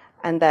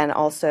 and then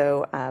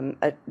also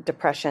a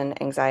depression,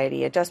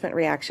 anxiety, adjustment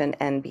reaction,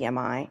 and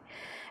BMI.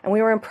 And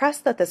we were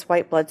impressed that this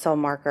white blood cell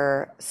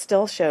marker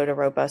still showed a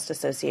robust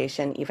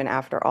association even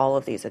after all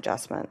of these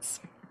adjustments.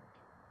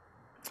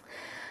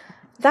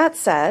 That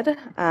said,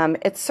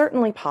 it's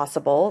certainly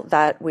possible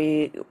that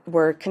we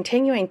were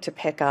continuing to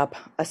pick up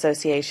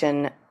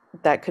association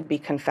that could be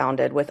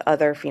confounded with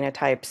other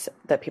phenotypes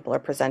that people are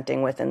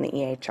presenting with in the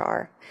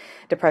EHR.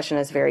 Depression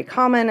is very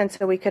common, and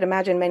so we could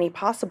imagine many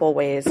possible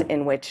ways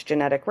in which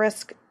genetic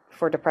risk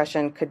for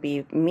depression could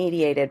be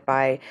mediated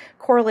by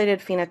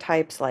correlated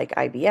phenotypes like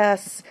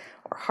IBS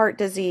or heart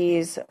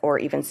disease or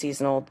even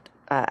seasonal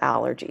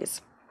allergies.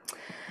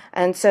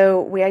 And so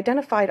we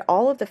identified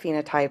all of the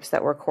phenotypes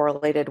that were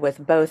correlated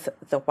with both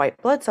the white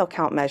blood cell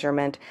count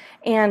measurement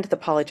and the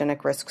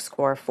polygenic risk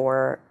score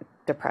for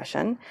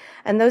depression,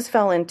 and those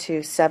fell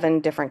into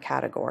 7 different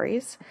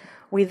categories.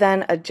 We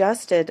then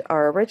adjusted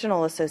our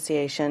original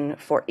association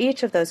for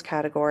each of those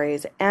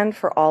categories and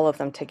for all of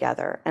them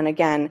together. And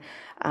again,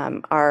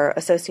 our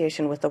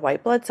association with the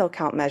white blood cell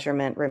count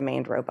measurement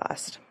remained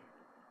robust.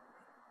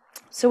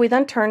 So we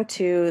then turned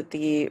to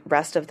the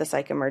rest of the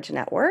PsycheMERGE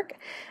network,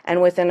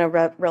 and within a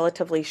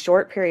relatively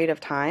short period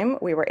of time,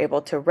 we were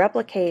able to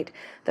replicate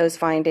those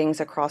findings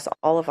across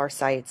all of our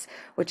sites,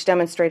 which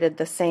demonstrated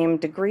the same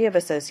degree of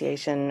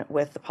association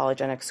with the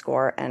polygenic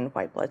score and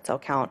white blood cell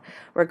count,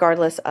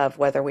 regardless of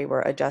whether we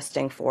were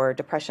adjusting for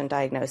depression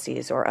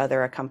diagnoses or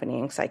other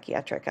accompanying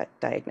psychiatric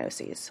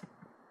diagnoses.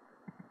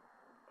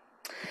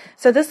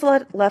 So this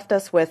left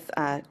us with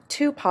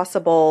 2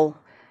 possible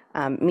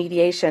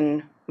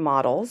mediation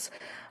models,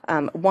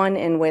 one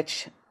in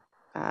which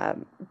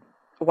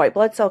white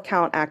blood cell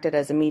count acted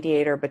as a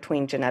mediator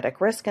between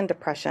genetic risk and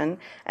depression,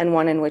 and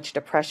one in which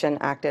depression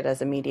acted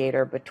as a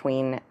mediator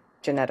between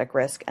genetic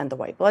risk and the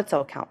white blood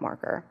cell count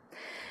marker.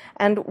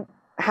 And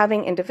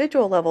having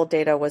individual level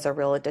data was a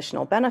real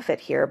additional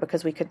benefit here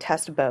because we could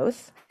test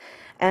both,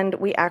 and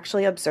we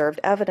actually observed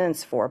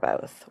evidence for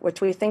both,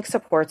 which we think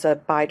supports a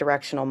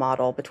bidirectional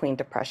model between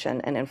depression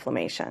and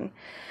inflammation.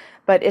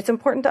 But it's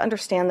important to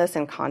understand this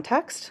in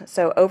context.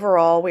 So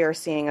overall, we are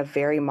seeing a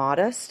very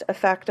modest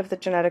effect of the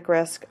genetic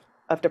risk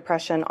of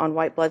depression on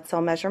white blood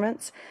cell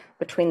measurements.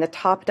 Between the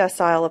top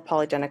decile of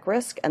polygenic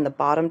risk and the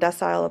bottom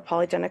decile of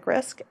polygenic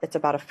risk, it's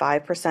about a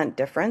 5%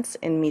 difference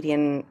in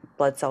median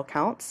blood cell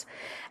counts.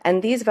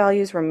 And these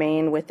values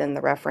remain within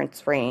the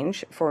reference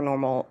range for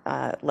normal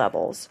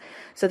levels.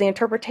 So the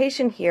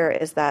interpretation here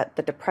is that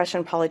the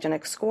depression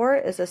polygenic score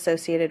is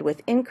associated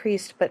with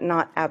increased but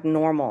not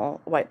abnormal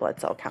white blood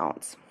cell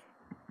counts.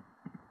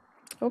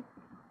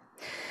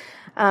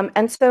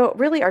 And so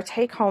really our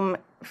take home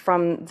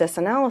from this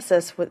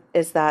analysis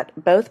is that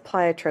both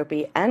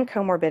pleiotropy and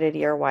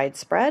comorbidity are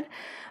widespread,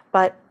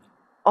 but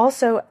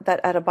Also, that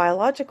at a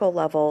biological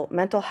level,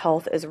 mental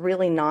health is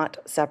really not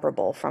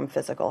separable from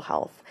physical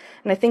health.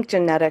 And I think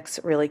genetics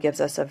really gives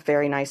us a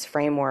very nice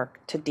framework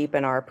to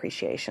deepen our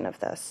appreciation of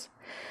this.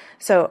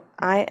 So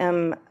I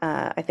am,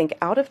 I think,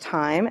 out of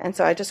time, and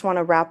so I just want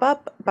to wrap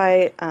up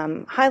by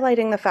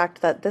highlighting the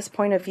fact that this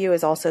point of view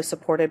is also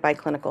supported by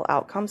clinical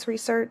outcomes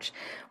research.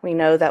 We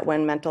know that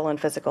when mental and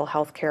physical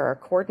health care are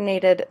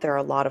coordinated, there are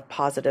a lot of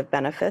positive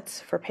benefits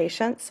for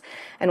patients.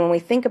 And when we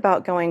think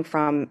about going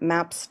from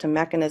maps to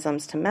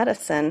mechanisms to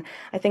medicine,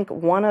 I think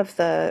one of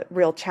the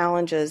real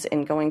challenges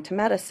in going to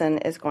medicine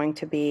is going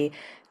to be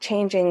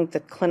changing the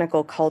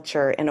clinical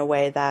culture in a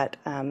way that,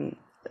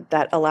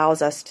 that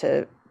allows us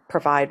to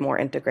provide more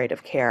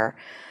integrative care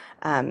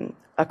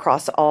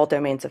across all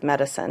domains of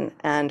medicine.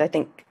 And I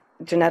think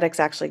genetics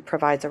actually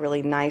provides a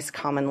really nice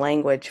common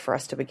language for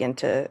us to begin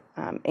to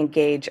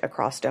engage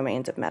across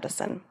domains of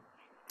medicine.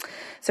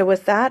 So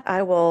with that,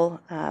 I will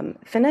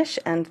finish,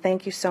 and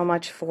thank you so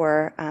much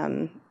for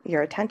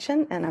your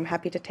attention, and I'm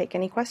happy to take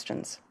any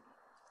questions.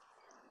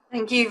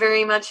 Thank you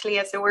very much,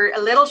 Lea. So we're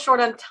a little short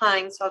on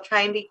time, so I'll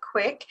try and be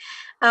quick.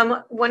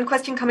 One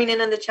question coming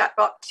in the chat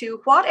box: to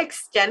what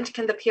extent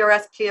can the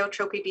PRS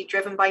pleiotropy be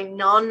driven by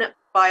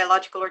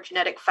non-biological or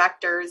genetic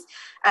factors,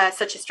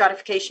 such as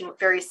stratification with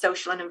various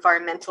social and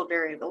environmental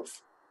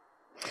variables?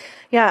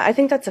 Yeah, I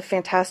think that's a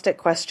fantastic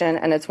question,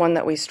 and it's one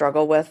that we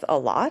struggle with a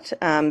lot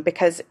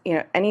because, you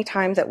know,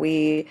 anytime that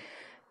we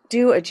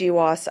do a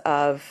GWAS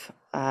of,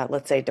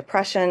 let's say,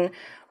 depression,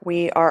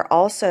 we are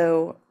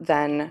also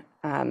then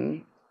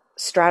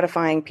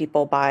stratifying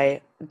people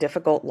by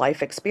difficult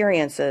life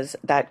experiences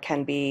that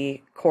can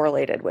be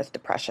correlated with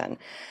depression.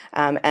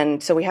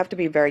 And so we have to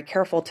be very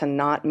careful to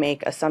not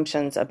make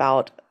assumptions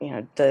about, you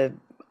know, the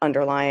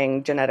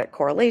underlying genetic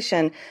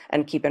correlation,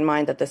 and keep in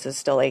mind that this is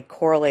still a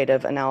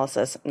correlative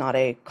analysis, not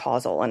a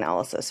causal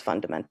analysis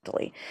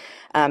fundamentally.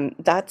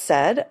 That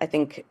said, I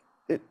think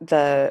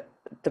the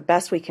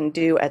best we can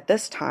do at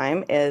this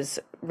time is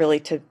really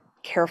to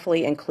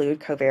carefully include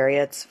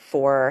covariates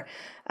for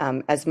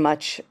as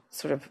much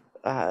sort of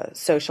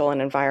social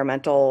and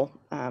environmental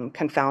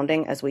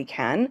confounding as we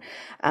can.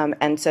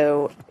 And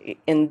so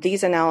in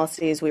these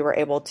analyses, we were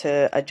able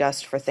to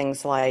adjust for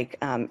things like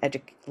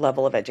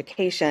level of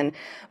education,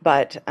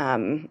 but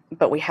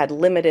we had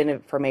limited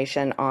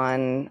information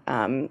on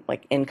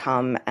like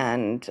income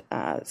and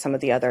some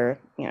of the other,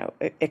 you know,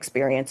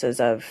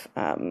 experiences of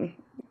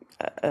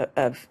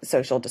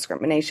social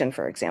discrimination,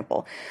 for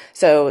example.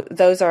 So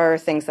those are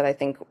things that I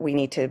think we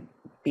need to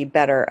be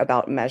better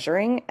about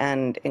measuring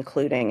and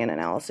including in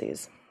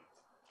analyses.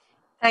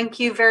 Thank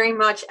you very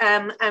much.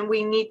 And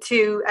we need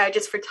to,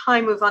 just for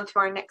time, move on to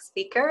our next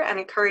speaker and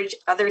encourage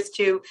others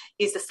to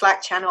use the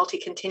Slack channel to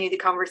continue the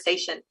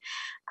conversation.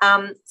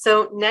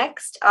 So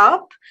next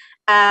up,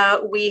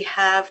 we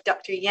have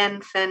Dr.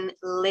 Yen-Feng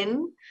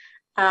Lin.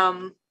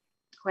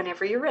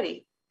 Whenever you're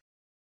ready.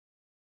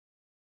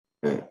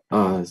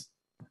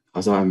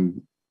 So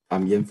I'm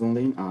Yen-Feng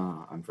Lin.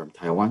 I'm from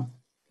Taiwan,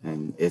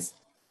 and it's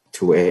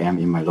 2 a.m.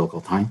 in my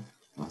local time.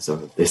 So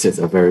this is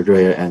a very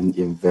rare and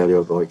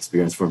invaluable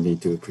experience for me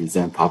to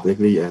present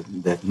publicly at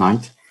that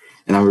night.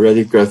 And I'm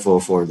really grateful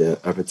for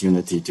the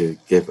opportunity to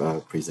give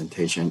a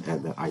presentation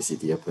at the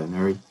ICDAbio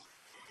Plenary.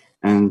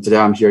 And today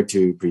I'm here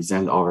to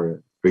present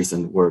our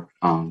recent work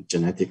on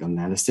genetic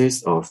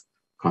analysis of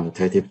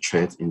quantitative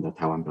traits in the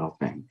Taiwan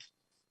Biobank.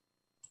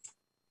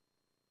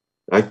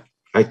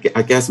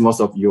 I guess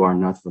most of you are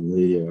not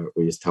familiar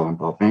with Taiwan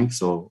Biobank.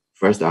 So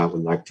first, I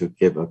would like to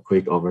give a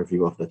quick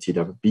overview of the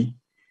TWB.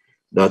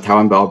 The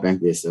Taiwan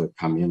Biobank is a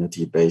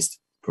community-based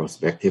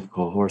prospective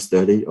cohort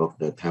study of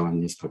the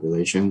Taiwanese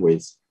population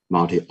with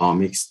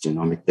multi-omics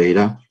genomic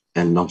data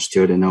and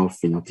longitudinal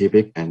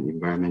phenotypic and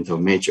environmental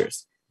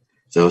measures.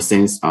 So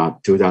since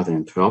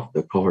 2012,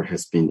 the cohort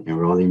has been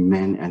enrolling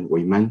men and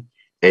women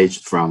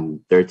aged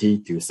from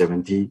 30 to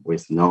 70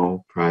 with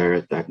no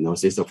prior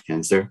diagnosis of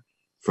cancer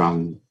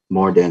from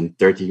more than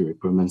 30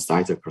 recruitment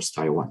sites across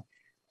Taiwan,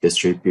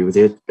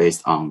 distributed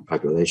based on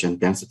population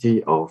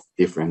density of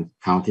different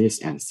counties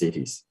and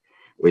cities,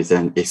 with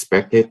an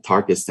expected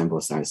target sample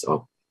size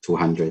of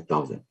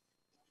 200,000.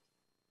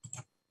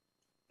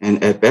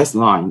 And at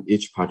baseline,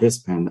 each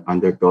participant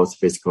undergoes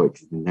physical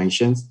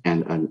examinations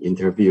and an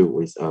interview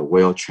with a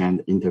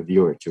well-trained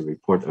interviewer to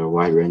report a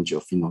wide range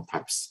of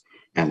phenotypes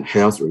and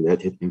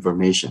health-related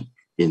information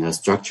in a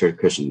structured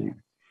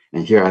questionnaire.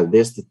 And here I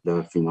listed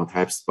the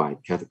phenotypes by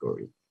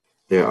category.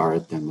 There are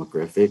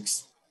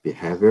demographics,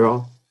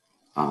 behavioral,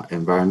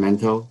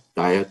 environmental,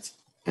 diet,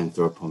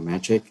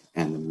 anthropometric,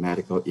 and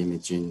medical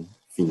imaging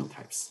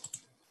phenotypes.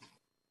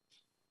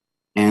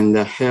 And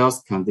the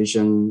health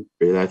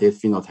condition-related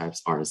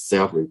phenotypes are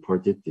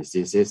self-reported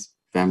diseases,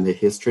 family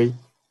history,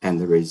 and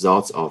the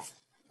results of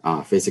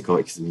physical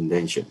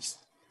examinations.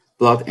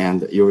 Blood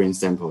and urine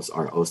samples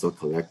are also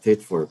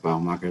collected for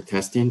biomarker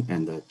testing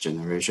and the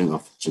generation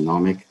of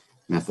genomic,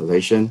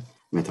 methylation,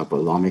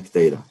 metabolomic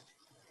data.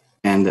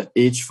 And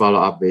each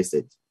follow-up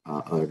visit,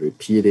 a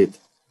repeated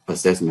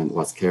assessment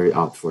was carried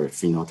out for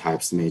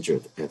phenotypes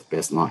measured at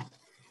baseline.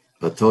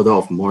 a total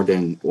of more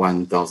than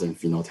 1,000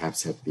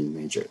 phenotypes have been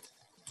measured.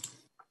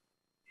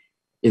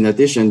 In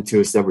addition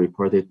to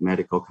self-reported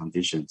medical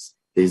conditions,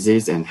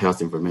 disease and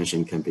health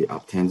information can be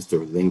obtained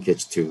through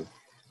linkage to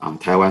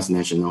Taiwan's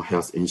National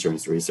Health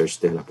Insurance Research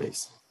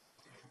Database.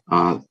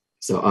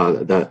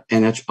 The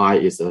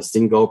NHI is a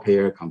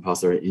single-payer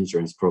compulsory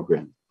insurance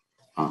program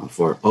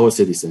for all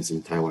citizens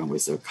in Taiwan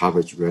with a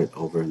coverage rate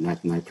over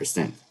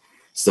 99%.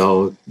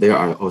 So there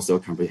are also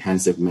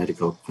comprehensive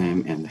medical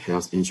claim and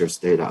health insurance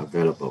data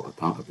available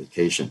upon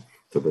application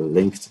to be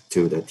linked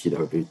to the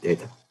TWB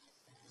data.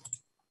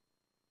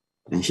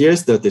 And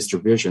here's the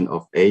distribution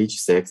of age,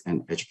 sex,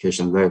 and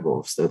education level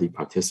of study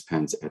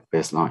participants at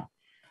baseline.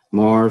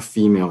 More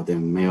female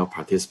than male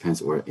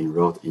participants were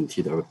enrolled in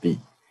TWB.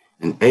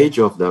 And age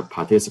of the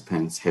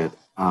participants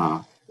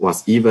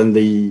was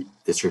evenly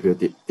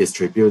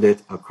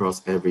distributed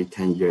across every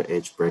 10-year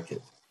age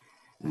bracket.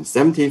 And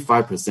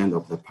 75%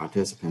 of the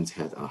participants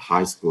had a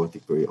high school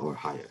degree or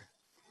higher.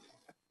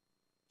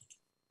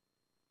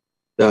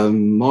 The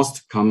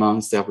most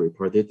common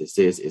self-reported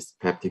disease is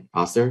peptic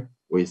ulcer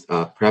with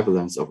a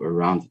prevalence of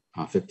around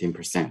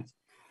 15%.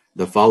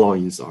 The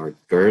following are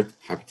GERD,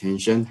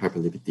 hypertension,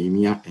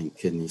 hyperlipidemia, and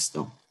kidney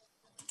stone.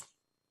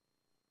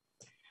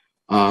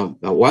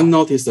 One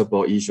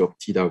noticeable issue of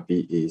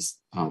TWB is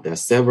that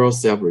several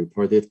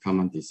self-reported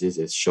common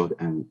diseases showed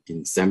an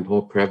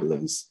in-sample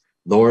prevalence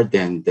lower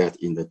than that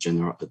in the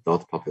general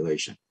adult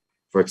population.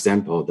 For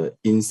example, the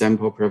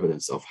in-sample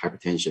prevalence of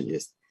hypertension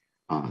is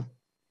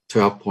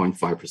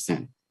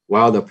 12.5%,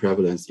 while the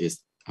prevalence is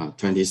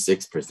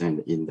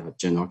 26% in the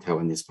general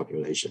Taiwanese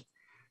population.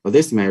 But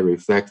this may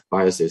reflect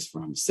biases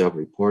from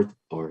self-report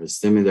or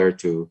similar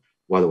to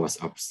what was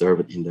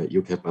observed in the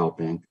UK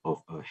Biobank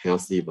of a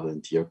healthy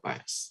volunteer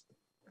bias.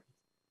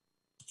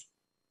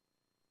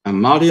 And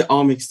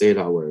multi-omics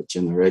data were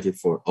generated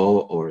for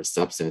all or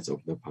subsets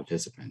of the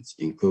participants,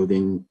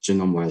 including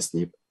genome-wide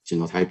SNP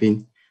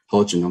genotyping,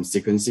 whole genome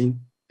sequencing,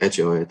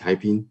 HLA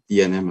typing,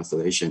 DNA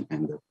methylation,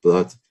 and the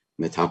blood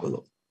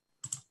metabolome.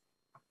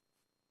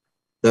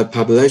 The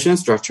population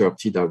structure of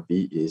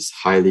TWB is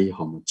highly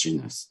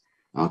homogeneous,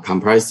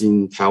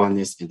 comprising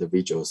Taiwanese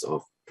individuals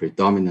of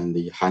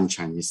predominantly Han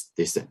Chinese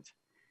descent.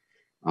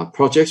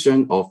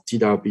 Projection of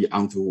TWB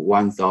onto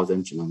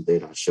 1,000 genome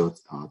data showed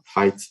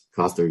tight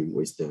clustering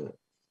with the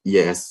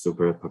EAS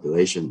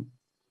superpopulation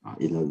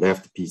in the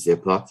left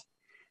PCA plot.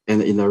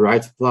 And in the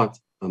right plot,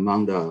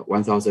 among the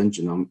 1,000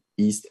 genome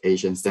East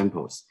Asian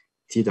samples,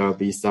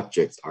 TWB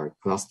subjects are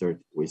clustered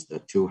with the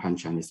two Han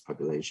Chinese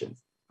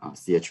populations,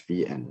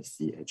 CHB and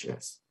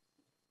CHS.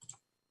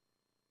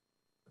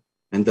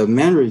 And the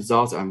main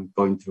results I'm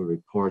going to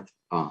report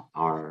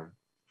are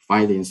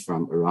findings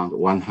from around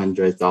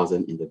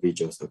 100,000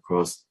 individuals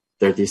across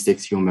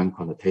 36 human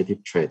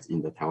quantitative traits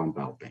in the Taiwan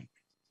Biobank.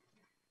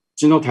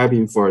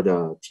 Genotyping for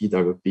the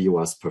TWB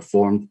was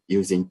performed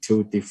using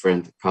two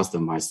different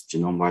customized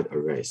genome-wide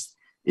arrays.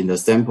 In the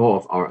sample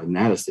of our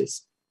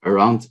analysis,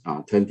 around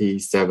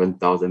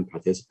 27,000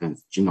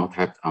 participants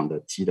genotyped on the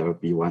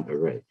TWB1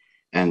 array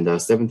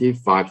and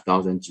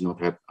 75,000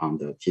 genotyped on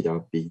the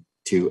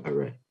TWB2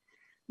 array.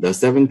 The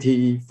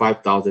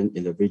 75,000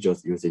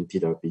 individuals using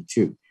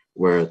TWB2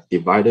 were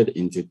divided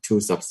into two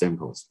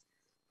subsamples.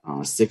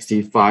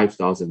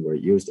 65,000 were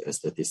used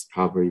as the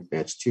discovery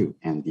batch 2,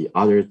 and the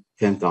other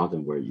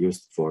 10,000 were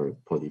used for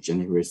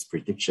polygenic risk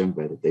prediction,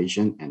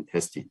 validation, and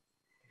testing.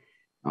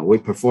 We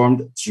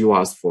performed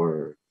GWAS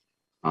for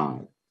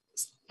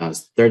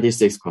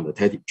 36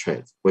 quantitative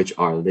traits, which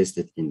are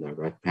listed in the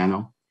right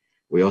panel.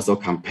 We also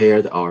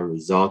compared our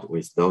result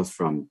with those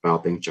from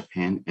Biobank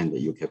Japan and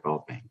the UK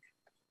Biobank.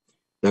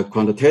 The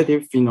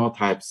quantitative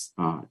phenotypes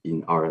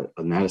in our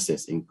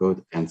analysis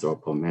include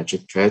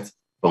anthropometric traits,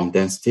 bone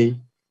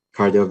density,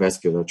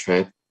 cardiovascular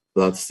trait,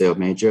 blood cell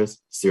measures,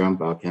 serum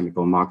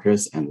biochemical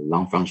markers, and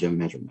lung function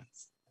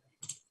measurements.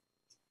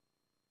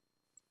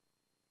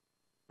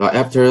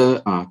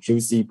 After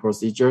QC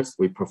procedures,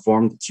 we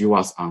performed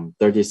GWAS on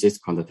 36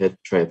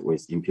 quantitative traits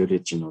with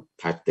imputed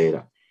genotype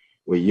data.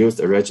 We used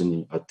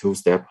originally a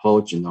two-step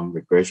whole genome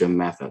regression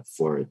method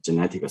for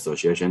genetic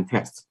association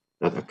tests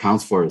that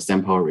accounts for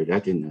sample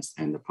relatedness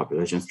and the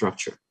population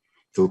structure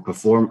to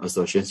perform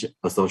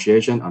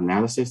association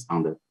analysis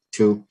on the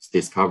two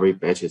discovery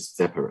batches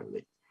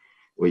separately.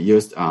 We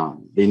used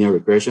linear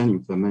regression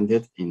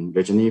implemented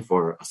originally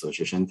for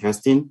association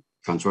testing,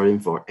 controlling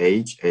for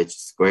age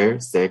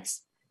squared,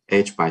 sex,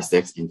 age by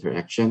sex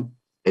interaction,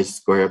 age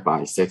squared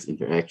by sex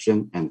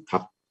interaction, and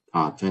top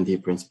 20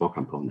 principal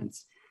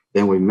components.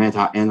 Then we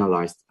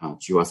meta-analyzed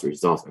GWAS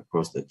results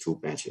across the two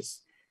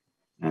batches.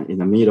 And in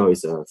the middle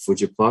is a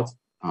Fuji plot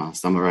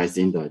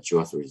summarizing the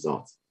GWAS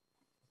results.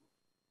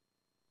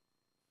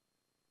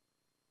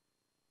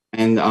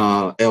 And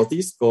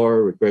LD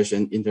score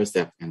regression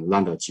intercept and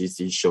lambda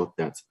GC showed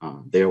that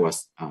there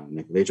was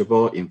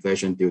negligible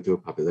inflation due to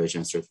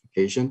population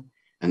stratification,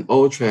 and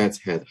all traits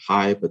had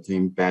high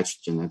between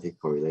batch genetic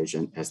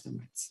correlation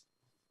estimates.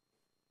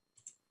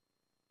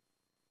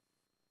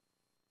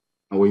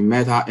 We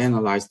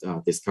meta-analyzed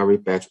discovery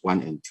batch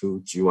 1 and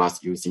 2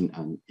 GWAS using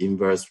an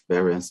inverse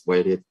variance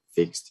weighted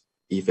fixed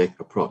effect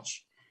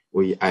approach.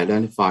 We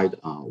identified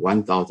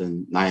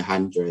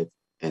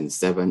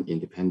 1,907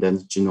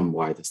 independent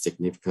genome-wide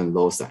significant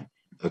loci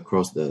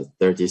across the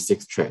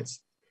 36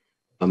 traits,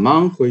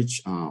 among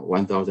which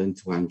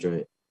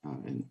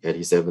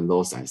 1,287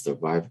 loci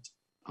survived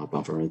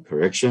buffering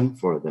correction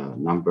for the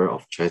number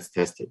of traits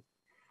tested.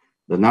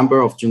 The number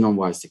of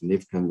genome-wide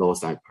significant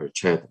loci per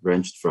trait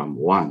ranged from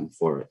 1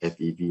 for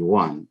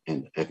FEV1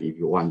 and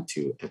FEV1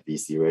 to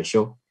FVC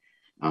ratio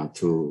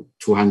to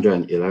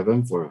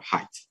 211 for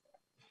height.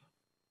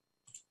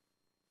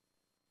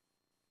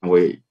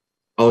 We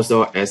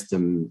also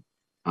estimated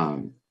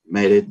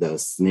the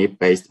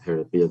SNP-based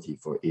heritability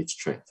for each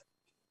trait.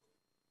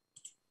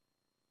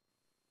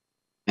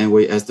 And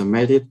we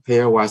estimated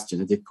pairwise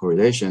genetic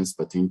correlations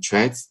between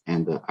traits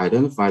and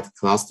identified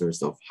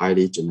clusters of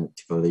highly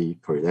genetically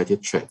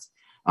correlated traits.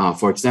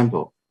 For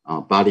example,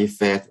 body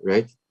fat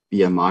rate,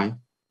 BMI,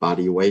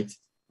 body weight,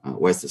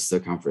 waist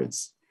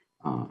circumference,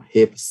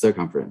 hip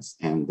circumference,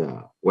 and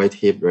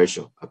weight-hip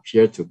ratio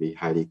appear to be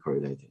highly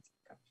correlated.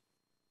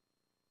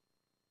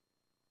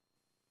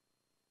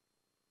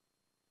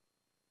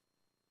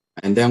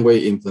 And then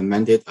we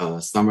implemented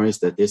a summary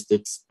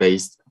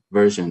statistics-based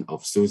version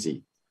of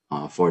SUSY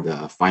for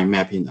the fine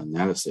mapping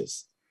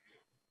analysis.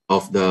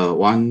 Of the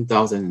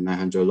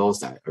 1,900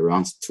 loci,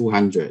 around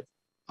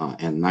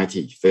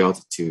 290 failed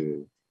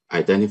to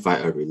identify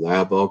a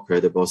reliable,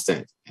 credible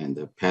set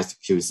and passed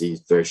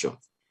QC threshold.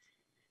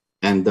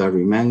 And the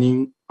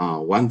remaining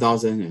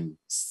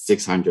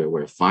 1,600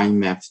 were fine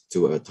mapped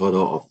to a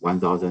total of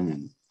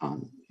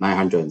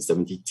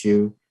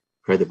 1,972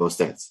 credible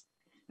sets,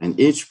 and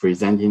each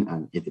presenting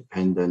an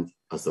independent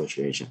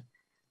association.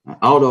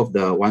 Out of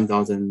the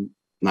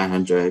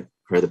 1,900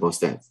 credible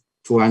sets,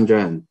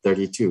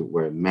 232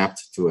 were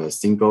mapped to a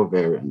single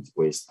variant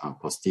with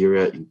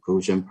posterior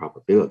inclusion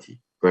probability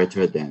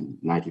greater than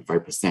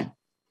 95%,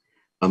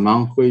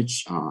 among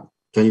which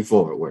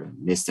 24 were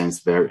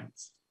missense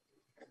variants.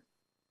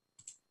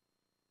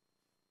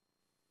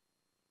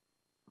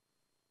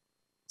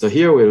 So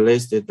here we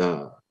listed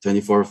the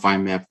 24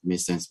 fine mapped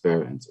missense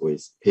variants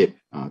with PIP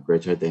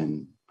greater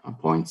than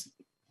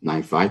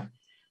 0.95.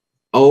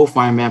 All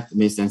fine mapped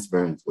missense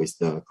variants with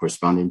the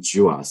corresponding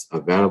GWAS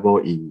available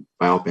in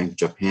Biobank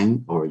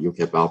Japan or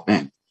UK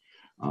Biobank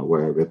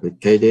were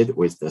replicated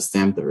with the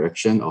same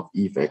direction of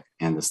effect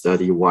and the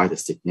study-wide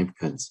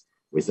significance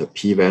with a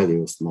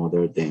p-value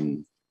smaller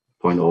than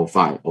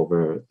 0.05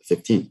 over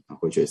 15,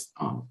 which is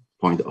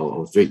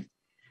 0.003.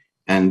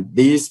 And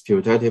these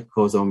putative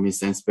causal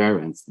missense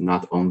variants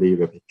not only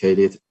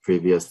replicated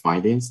previous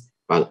findings,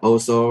 but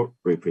also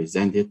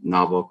represented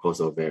novel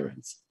causal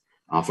variants.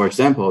 For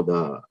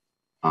example,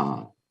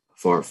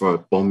 for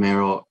bone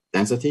marrow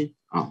density,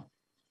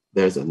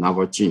 there's a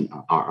novel gene,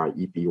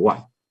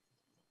 RREB1.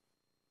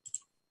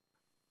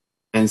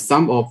 And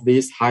some of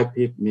these high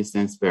PIP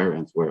missense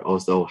variants were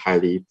also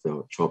highly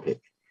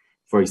pleiotropic.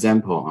 For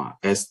example,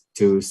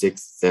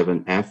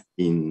 S267F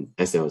in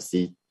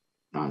SLC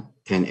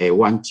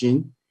 10A1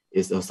 gene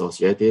is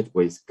associated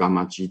with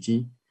gamma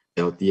GT,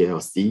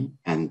 LDL-C,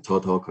 and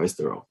total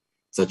cholesterol,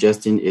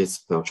 suggesting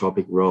its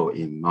pleiotropic role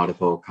in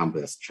multiple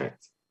complex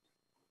traits.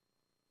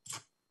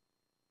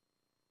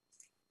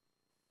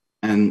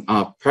 And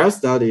prior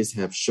studies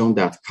have shown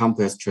that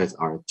complex traits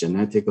are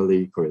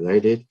genetically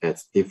correlated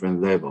at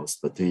different levels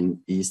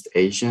between East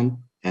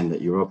Asian and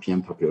the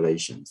European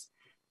populations.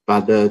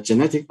 But the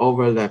genetic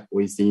overlap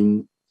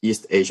within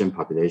East Asian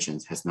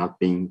populations has not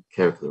been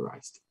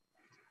characterized.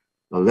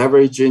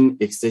 Leveraging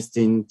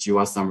existing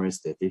GWAS summary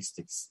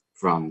statistics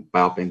from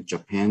Biobank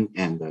Japan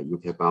and the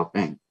UK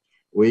Biobank,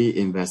 we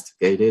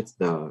investigated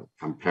the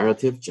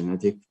comparative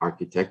genetic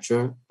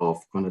architecture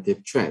of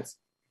quantitative traits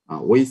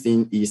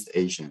within East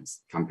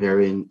Asians,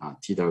 comparing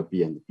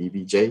TWB and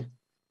BBJ,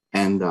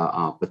 and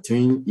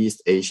between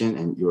East Asian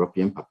and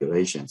European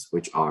populations,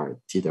 which are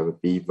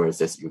TWB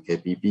versus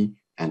UKBB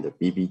and the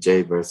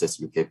BBJ versus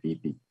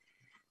UKBB.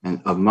 And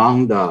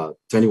among the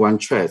 21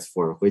 traits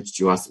for which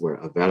GWAS were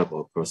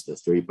available across the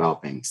 3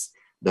 biobanks,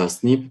 the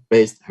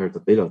SNP-based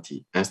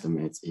heritability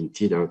estimates in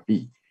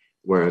TWB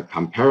were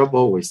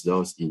comparable with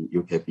those in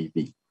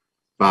UKBB,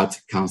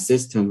 but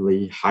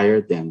consistently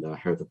higher than the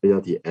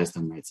heritability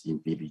estimates in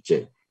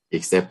BBJ,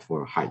 except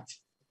for height.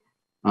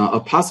 A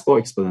possible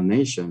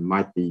explanation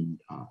might be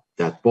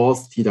that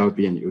both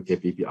TWB and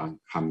UKBB are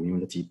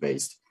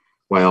community-based,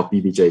 while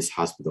BBJ is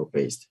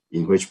hospital-based,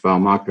 in which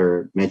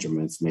biomarker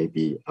measurements may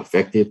be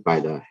affected by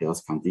the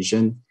health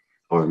condition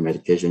or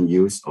medication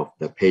use of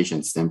the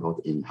patients sampled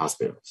in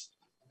hospitals.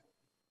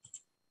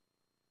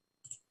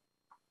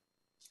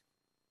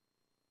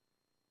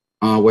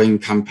 When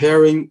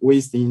comparing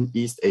within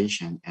East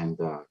Asian and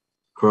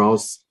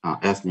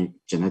cross-ethnic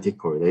genetic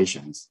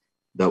correlations,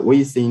 the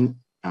within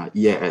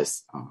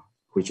EAS,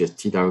 which is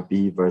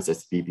TWB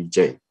versus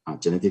BBJ,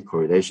 genetic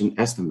correlation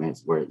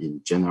estimates were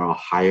in general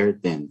higher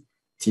than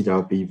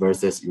TWB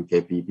versus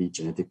UKBB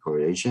genetic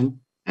correlation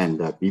and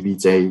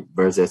BBJ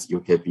versus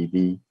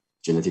UKBB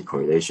genetic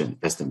correlation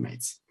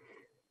estimates.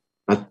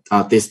 But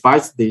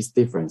despite these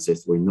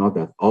differences, we know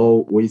that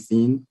all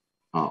within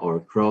or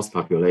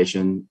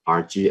cross-population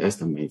RG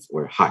estimates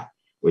were high,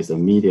 with a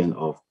median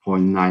of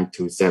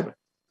 0.927.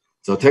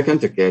 So taken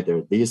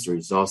together, these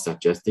results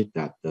suggested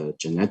that the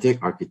genetic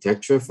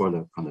architecture for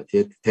the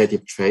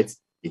quantitative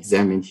traits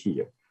examined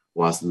here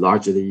was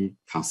largely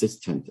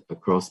consistent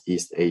across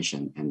East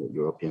Asian and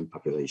European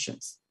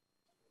populations.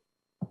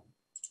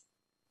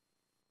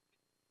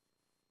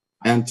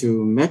 And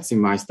to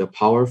maximize the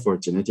power for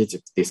genetic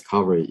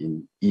discovery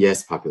in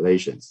ES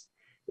populations,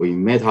 we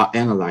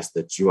meta-analyzed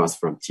the GWAS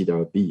from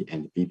TWB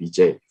and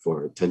BBJ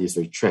for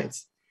 23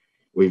 traits.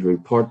 We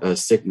report a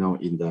signal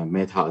in the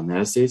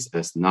meta-analysis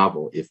as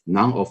novel if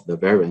none of the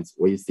variants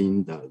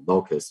within the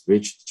locus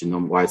reached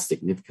genome-wide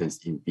significance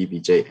in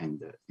BBJ and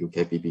the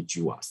UKBB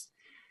GWAS.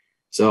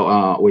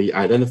 So we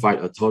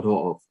identified a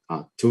total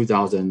of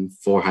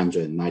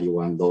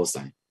 2,491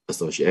 loci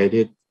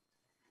associated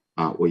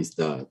with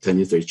the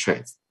 23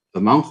 traits,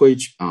 among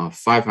which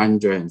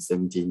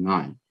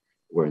 579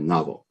 were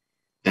novel.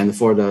 And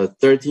for the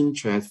 13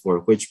 traits for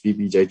which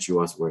BBJ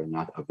GWAS were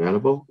not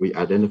available, we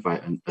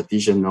identified an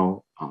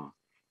additional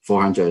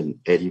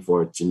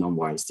 484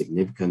 genome-wide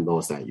significant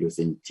loci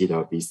using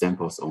TWB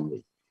samples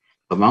only,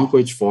 among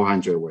which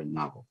 400 were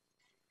novel.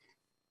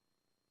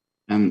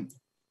 And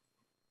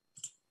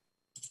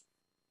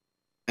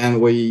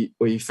we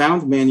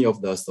found many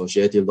of the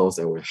associated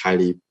loci were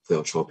highly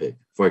pleiotropic.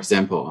 For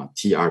example,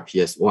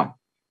 TRPS1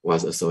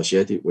 was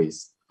associated with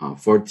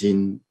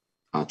 14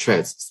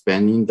 traits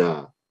spanning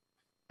the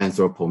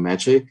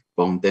anthropometric,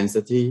 bone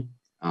density,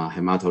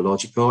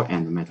 hematological,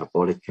 and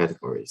metabolic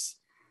categories.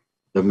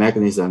 The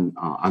mechanism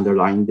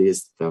underlying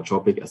these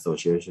pleiotropic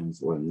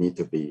associations will need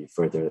to be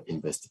further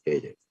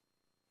investigated.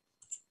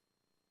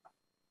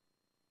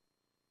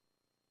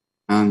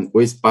 And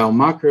with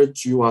biomarker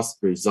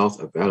GWAS results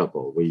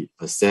available, we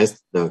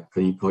assessed the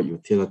clinical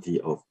utility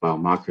of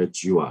biomarker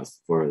GWAS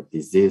for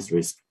disease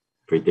risk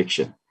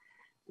prediction.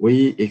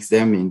 We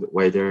examined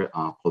whether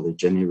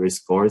polygenic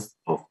risk scores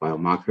of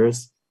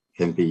biomarkers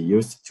can be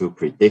used to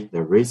predict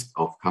the risk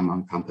of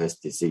common complex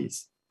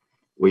disease.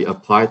 We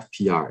applied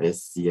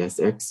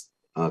PRS-CSX,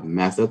 a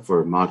method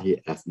for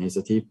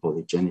multi-ethnicity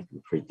polygenic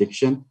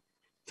prediction,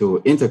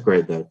 to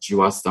integrate the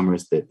GWAS summary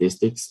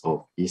statistics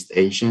of East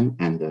Asian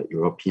and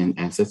European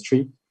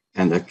ancestry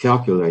and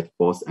calculate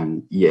both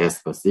an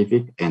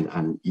ES-specific and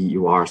an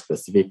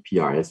EUR-specific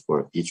PRS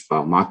for each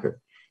biomarker.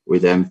 We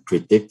then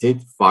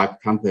predicted 5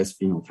 complex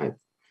phenotypes,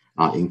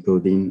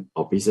 including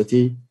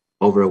obesity,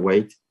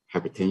 overweight,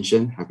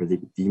 hypertension,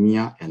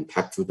 hyperlipidemia, and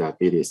type 2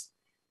 diabetes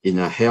in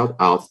a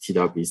held-out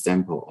TWB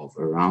sample of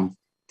around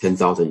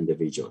 10,000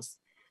 individuals,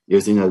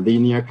 using a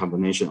linear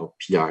combination of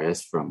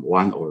PRS from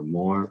 1 or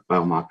more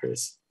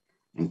biomarkers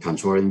and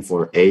controlling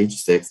for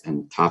age, sex,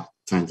 and top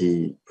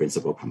 20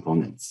 principal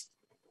components.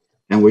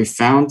 And we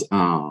found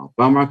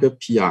biomarker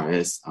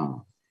PRS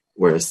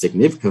were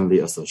significantly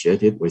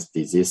associated with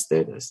disease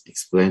status,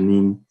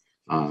 explaining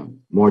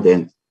more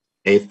than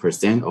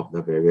 8% of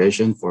the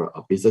variation for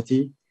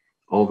obesity,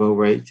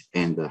 overweight,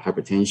 and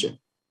hypertension,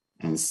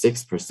 and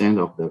 6%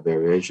 of the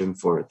variation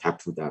for type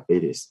 2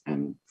 diabetes,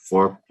 and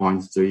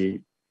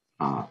 4.3%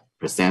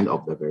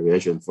 of the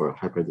variation for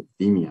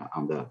hyperlipidemia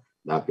on the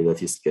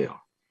liability scale.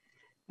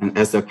 And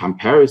as a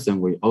comparison,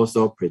 we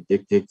also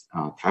predicted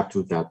type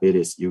 2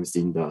 diabetes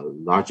using the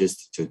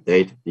largest to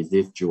date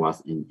disease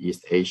GWAS in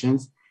East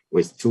Asians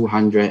with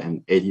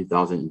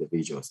 280,000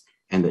 individuals,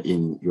 and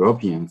in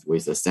Europeans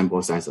with a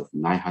sample size of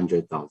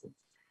 900,000.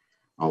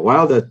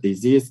 While the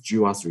disease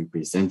GWAS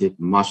represented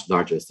much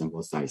larger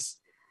sample size,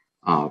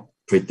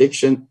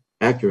 prediction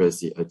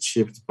accuracy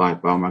achieved by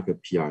biomarker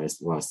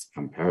PRS was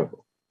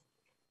comparable.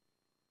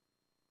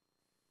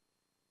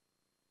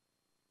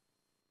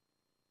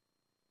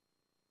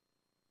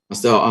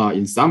 So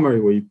in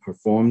summary, we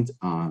performed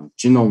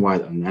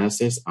genome-wide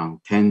analysis on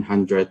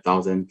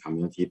 100,000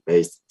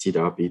 community-based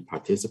TWB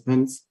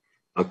participants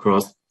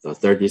across the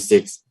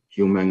 36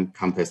 human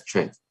complex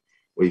traits.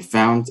 We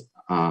found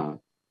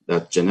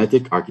the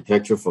genetic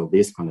architecture for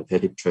this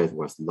quantitative trait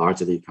was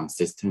largely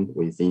consistent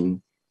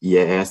within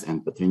EAS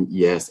and between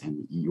ES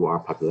and EUR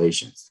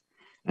populations.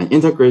 And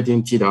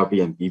integrating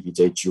TWB and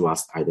BBJ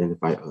GWAS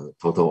identified a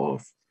total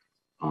of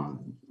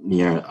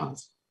near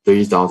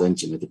 3,000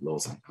 genetic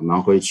loci,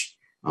 among which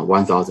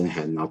 1,000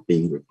 had not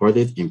been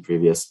reported in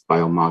previous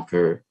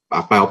biobank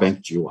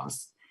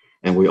GWAS.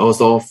 And we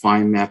also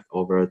fine-mapped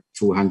over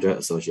 200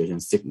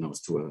 association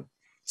signals to a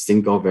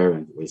single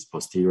variant with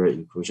posterior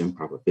inclusion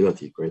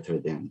probability greater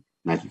than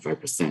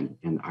 95%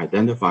 and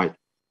identified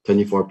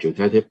 24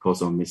 putative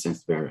causal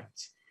missense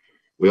variants.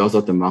 We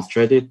also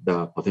demonstrated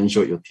the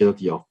potential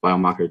utility of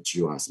biomarker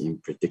GWAS in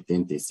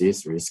predicting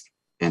disease risk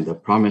and the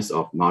promise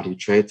of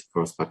multi-trait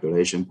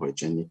cross-population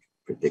polygenic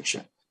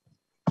prediction.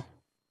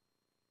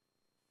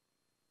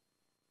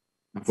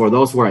 For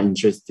those who are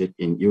interested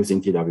in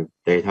using TW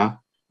data,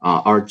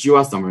 our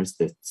GWAS summary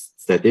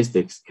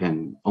statistics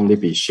can only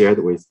be shared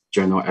with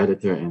journal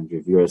editor and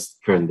reviewers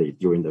currently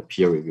during the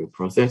peer review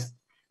process.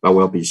 but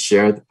will be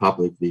shared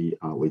publicly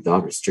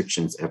without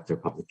restrictions after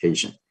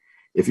publication.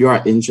 If you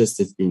are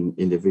interested in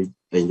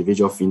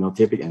individual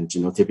phenotypic and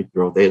genotypic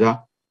raw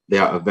data, they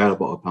are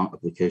available upon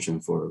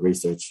application for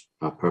research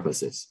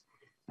purposes.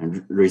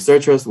 And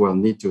researchers will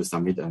need to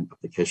submit an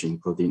application,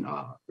 including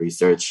a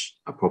research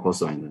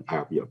proposal and an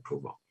IRB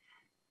approval.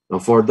 So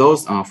for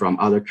those from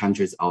other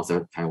countries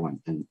outside of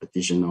Taiwan, an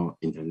additional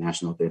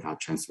international data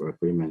transfer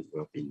agreement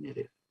will be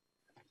needed.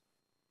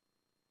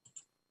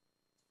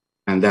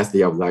 And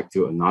lastly, I would like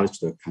to acknowledge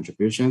the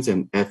contributions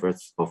and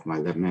efforts of my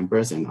lab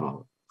members and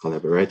our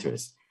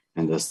collaborators,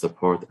 and the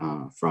support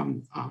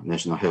from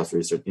National Health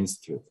Research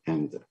Institute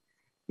and the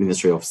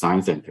Ministry of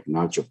Science and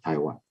Technology of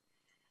Taiwan.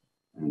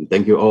 And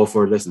thank you all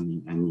for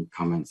listening. Any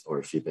comments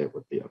or feedback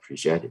would be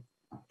appreciated.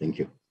 Thank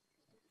you.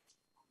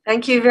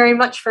 Thank you very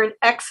much for an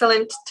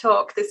excellent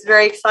talk. This is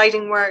very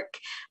exciting work.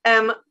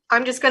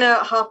 I'm just going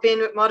to hop in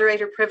with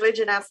moderator privilege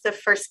and ask the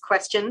first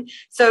question.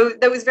 So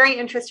that was very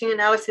interesting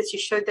analysis you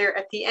showed there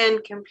at the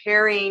end,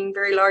 comparing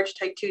very large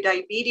type 2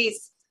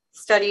 diabetes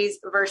studies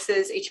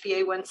versus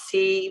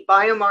HbA1c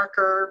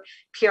biomarker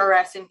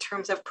PRS in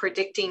terms of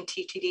predicting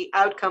T2D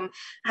outcome.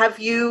 Have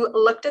you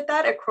looked at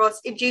that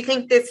across? Do you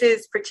think this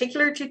is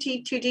particular to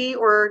T2D,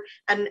 or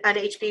and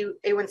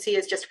HbA1c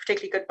is just a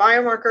particularly good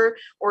biomarker,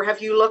 or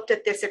have you looked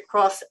at this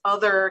across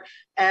other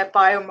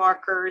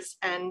biomarkers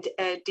and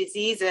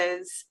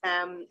diseases,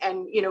 and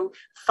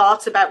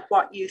thoughts about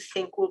what you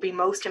think will be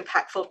most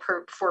impactful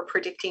for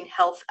predicting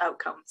health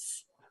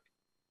outcomes?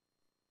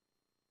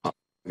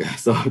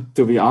 So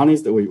to be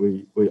honest,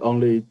 we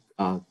only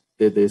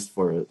did this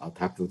for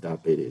type 2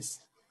 diabetes.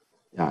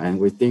 Yeah, and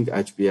we think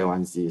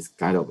HbA1c is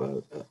kind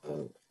of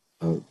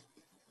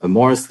a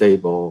more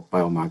stable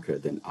biomarker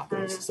than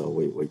others. So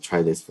we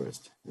try this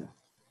first. Yeah.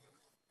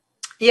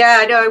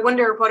 Yeah, no, I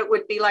wonder what it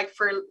would be like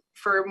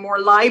for more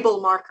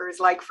liable markers,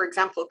 like, for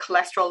example,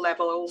 cholesterol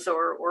levels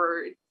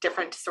or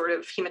different sort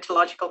of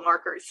hematological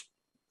markers.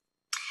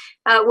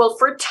 Well,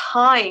 for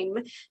time,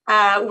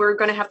 we're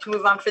going to have to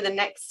move on for the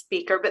next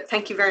speaker, but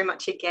thank you very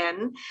much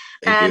again.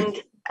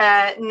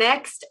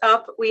 Next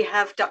up, we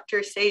have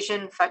Dr.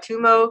 Segun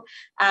Fatumo,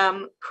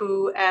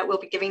 who will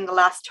be giving the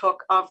last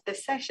talk of the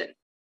session.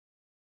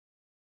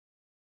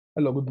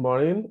 Hello, good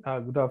morning,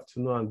 good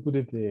afternoon, and good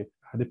evening,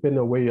 depending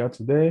on where you are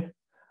today.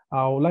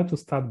 I would like to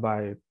start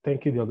by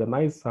thanking the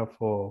organizer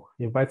for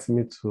inviting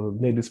me to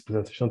make this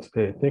presentation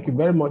today. Thank you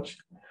very much.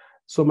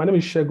 So my name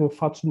is Segun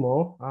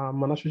Fatumo.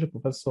 I'm an associate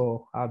professor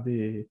at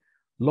the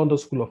London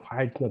School of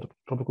Hygiene and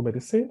Tropical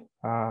Medicine.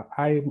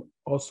 I'm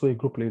also a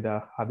group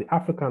leader at the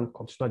African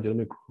Computational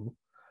Genomic Group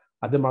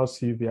at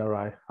MRC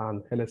UVRI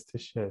and LS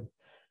Station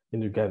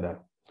in Uganda.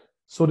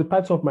 So the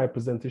title of my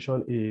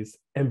presentation is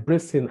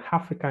Embracing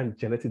African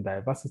Genetic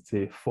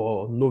Diversity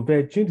for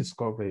Novel Gene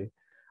Discovery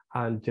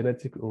and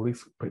Genetic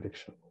Risk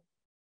Prediction.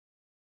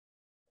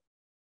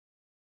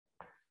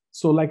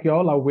 So like you're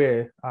all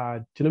aware,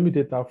 genomic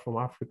data from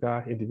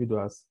Africa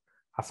individuals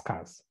are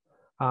scarce.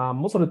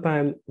 Most of the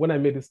time when I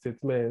make these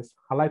statements,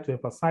 I like to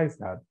emphasize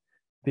that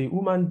the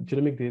human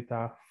genomic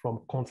data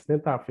from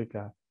continental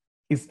Africa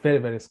is very,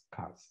 very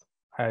scarce,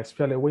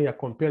 especially when you're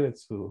comparing it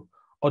to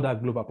other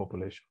global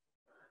populations.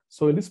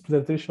 So in this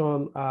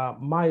presentation,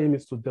 my aim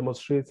is to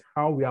demonstrate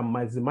how we are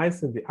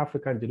maximizing the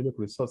African genomic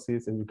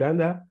resources in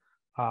Uganda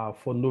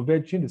for novel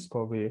gene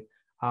discovery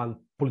and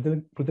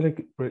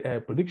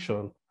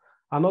prediction.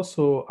 And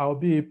also, I'll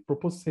be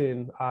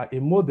proposing a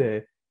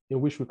model in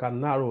which we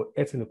can narrow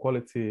health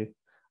inequality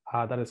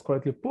that is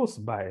currently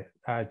posed by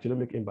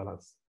genomic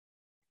imbalance.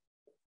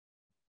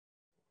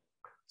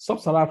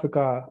 Sub-Saharan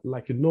Africa,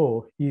 like you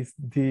know, is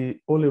the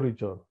only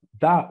region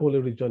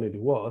in the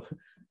world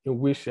in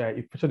which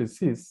infectious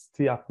disease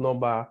still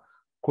outnumber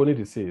chronic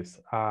disease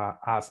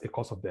as a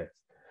cause of death.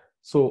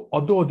 So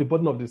although the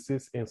burden of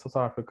disease in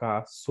Sub-Saharan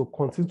Africa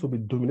continues to be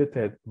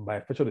dominated by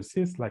infectious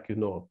disease, like you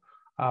know,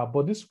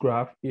 but this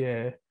graph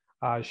here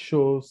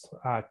shows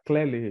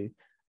clearly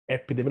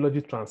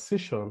epidemiology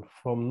transition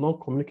from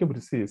non-communicable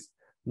disease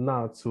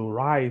now to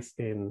rise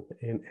in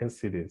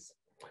NCDs.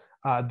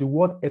 The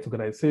World Health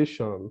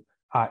Organization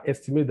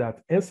estimates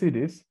that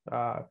NCDs,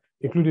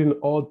 including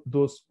all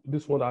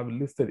this one I've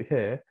listed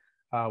here,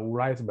 will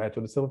rise by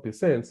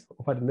 27%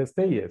 over the next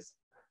 10 years.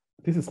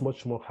 This is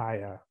much more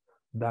higher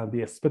than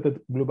the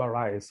expected global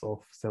rise of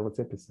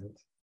 17%.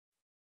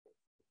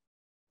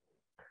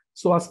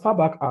 So as far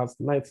back as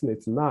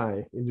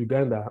 1989 in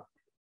Uganda,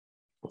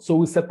 so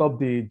we set up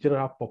the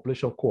general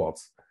population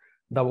cohorts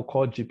that we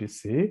call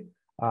GPC.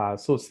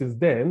 So since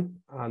then,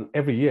 and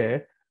every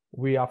year,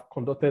 we have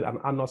conducted an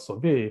annual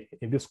survey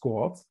in this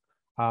cohort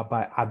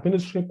by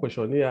administering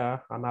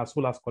questionnaire and as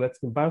well as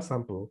collecting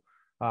biosample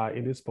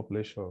in this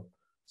population.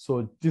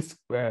 So this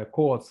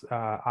cohort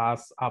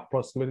has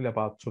approximately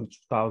about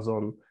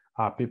 22,000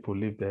 people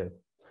live there.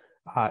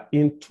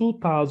 In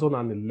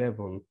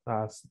 2011,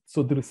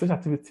 so the research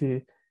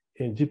activity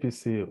in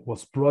GPC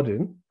was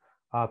broadened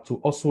to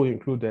also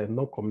include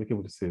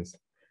non-communicable disease.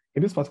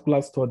 In this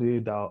particular study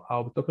that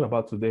I'll be talking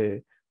about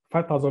today,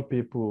 5,000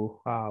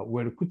 people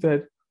were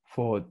recruited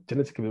for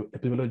genetic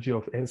epidemiology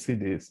of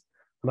NCDs.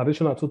 An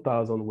additional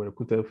 2,000 were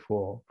recruited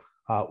for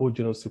whole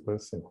genome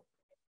sequencing.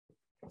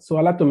 So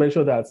I'd like to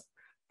mention that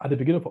at the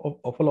beginning of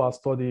all our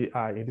study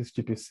in this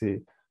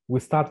GPC, we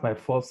start by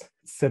first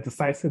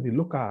sensitizing the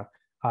local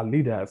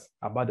leaders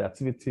about the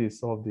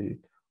activities of the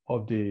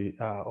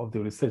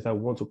research that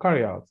we want to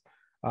carry out.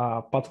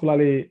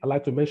 Particularly, I'd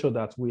like to mention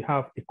that we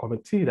have a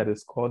committee that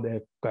is called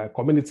the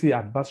Community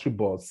Advisory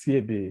Board,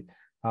 CAB,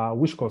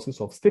 which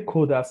consists of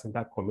stakeholders in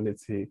that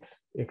community,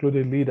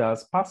 including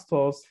leaders,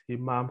 pastors,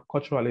 imam,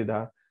 cultural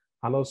leader,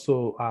 and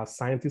also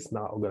scientists in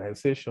our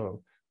organization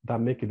that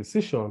make a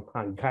decision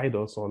and guide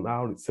us on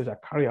how research are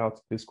carried out in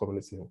this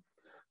community.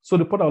 So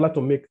the point I would like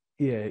to make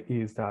here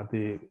is that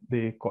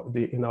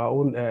in our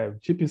own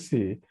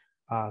GPC,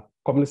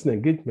 community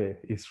engagement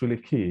is really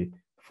key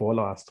for all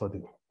our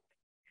study.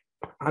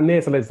 And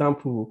here's an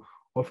example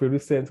of a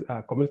recent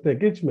community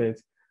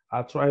engagement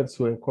trying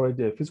to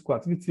encourage physical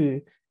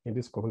activity in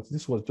this community.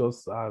 This was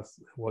just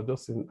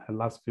in the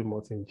last few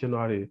months in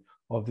January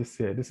of this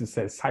year. This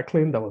is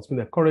cycling that was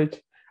being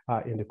encouraged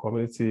in the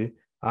community.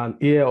 And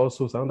here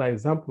also is another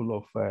example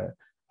of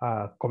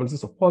community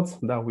support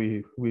that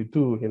we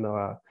do in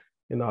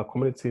our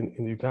community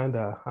in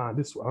Uganda.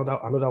 This is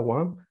another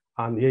one,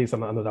 and here is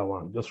another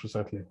one just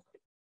recently.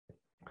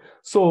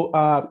 So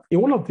in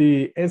one of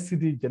the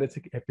NCD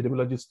genetic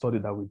epidemiology study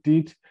that we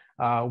did,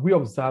 we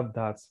observed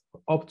that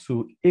up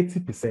to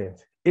 80%,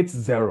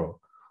 80,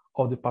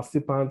 of the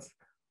participants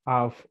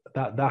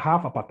that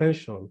have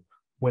hypertension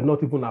were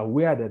not even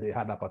aware that they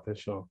had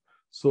hypertension.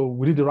 So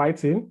we did the right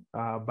thing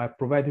by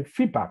providing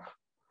feedback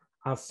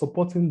and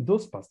supporting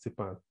those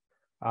participants,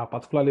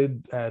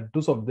 particularly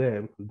those of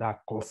them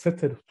that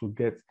consented to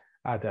get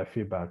their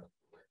feedback.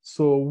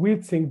 So we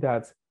think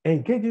that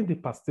engaging the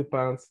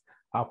participants,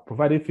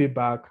 providing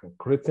feedback,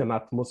 creating an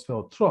atmosphere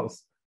of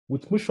trust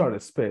with mutual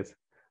respect,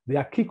 they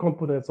are key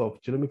components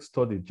of genomic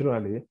study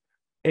generally,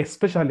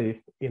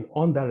 especially in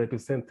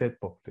underrepresented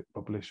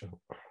population.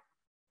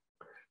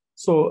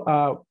 So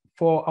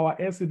for our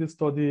NCD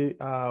study,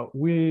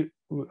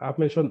 I've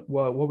mentioned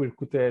what we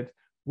recruited.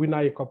 We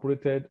now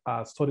incorporated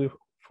a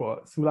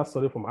similar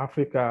study from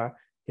Africa,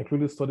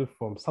 including study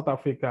from South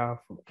Africa,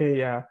 from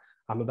Kenya,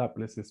 and other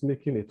places,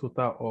 making a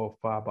total of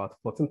about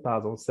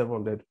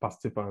 14,700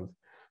 participants.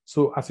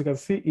 So as you can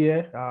see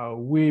here,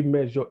 we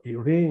measure a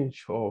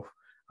range of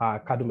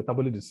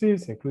cardiometabolic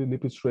disease, including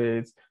lipid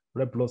rates,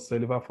 red blood cell,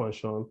 liver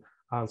function,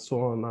 and so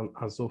on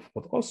and so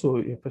forth. Also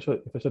infectious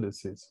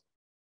disease.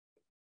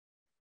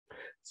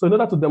 So in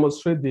order to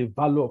demonstrate the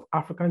value of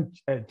African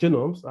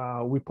genomes,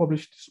 we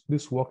published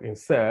this work in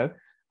Cell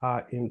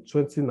in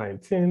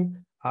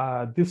 2019.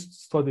 This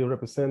study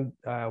represents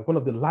one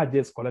of the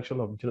largest collection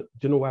of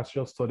genome-wide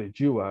study,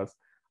 GWAS,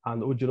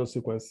 and whole genome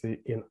sequencing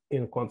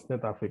in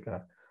continental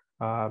Africa.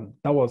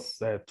 That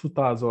was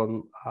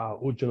 2,000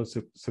 whole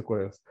genome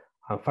sequence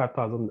and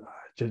 5,000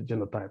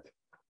 genotypes.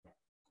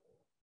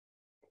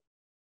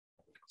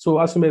 So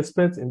as you may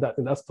expect in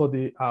that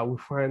study, we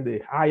find a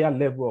higher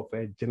level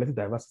of genetic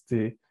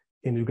diversity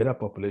in the Uganda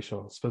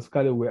population.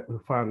 Specifically, we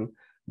found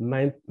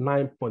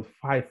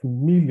 9.5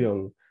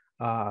 million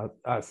novel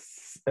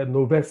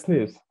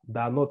SNPs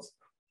that are not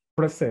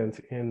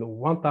present in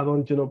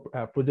 1,000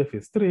 genome project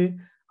phase 3,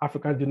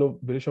 African Genome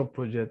Variation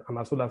Project, and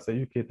as well as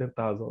the UK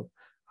 10,000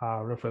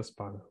 reference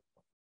panel.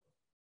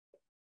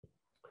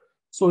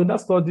 So in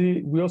that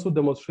study, we also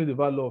demonstrate the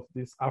value of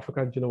this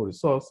African genome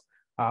resource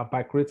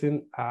by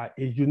creating a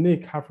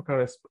unique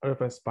African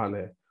reference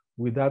panel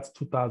with that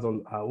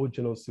 2,000 whole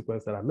genome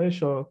sequence that I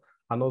mentioned,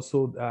 and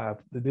also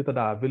the data that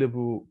are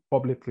available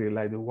publicly,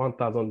 like the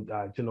 1,000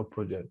 genome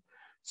project.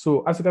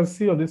 So as you can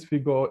see on this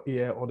figure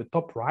here on the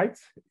top right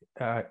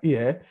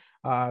here,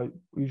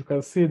 you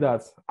can see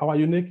that our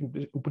unique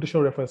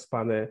imputation reference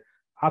panel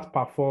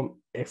outperform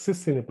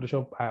existing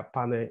imputation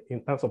panel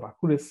in terms of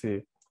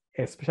accuracy,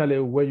 especially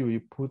when you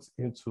put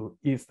into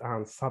East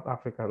and South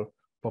African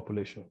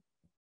population.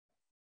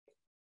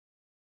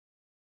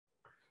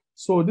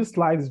 So this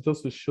slide is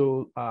just to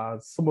show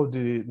some of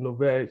the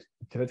novel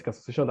genetic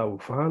associations that we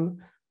found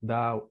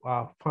that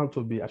are found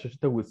to be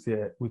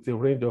associated with a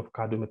range of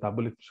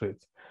cardiometabolic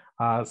traits.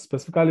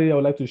 Specifically, I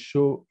would like to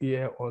show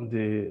here on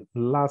the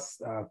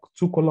last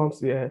two columns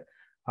here,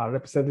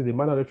 representing the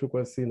minor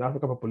frequency in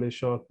African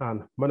population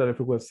and minor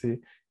frequency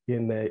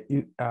in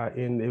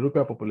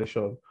European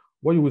population.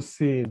 What you will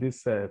see in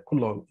this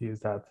column is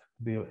that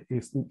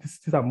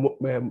these are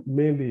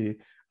mainly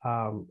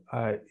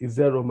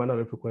zero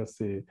minor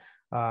frequency.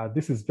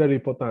 This is very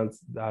important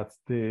that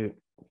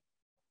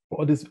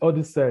all these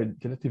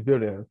genetic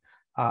variants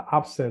are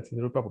absent in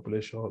the European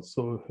population.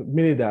 So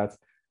meaning that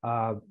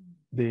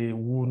they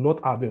will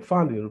not have been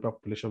found in the European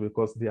population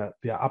because they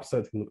are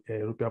absent in the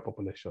European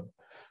population.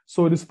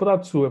 So it is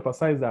important to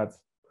emphasize that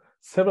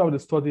several of the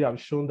studies have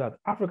shown that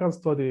African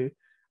studies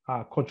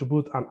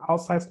contribute an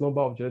outsized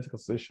number of genetic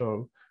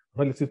associations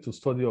relative to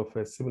study of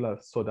a similar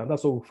study. And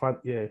that's what we found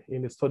here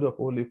in a study of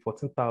only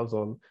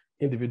 14,000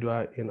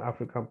 individuals in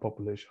African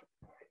population.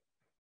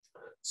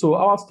 So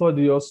our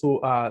study also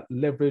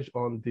leveraged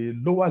on the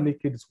lower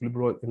linkage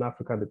disequilibrium in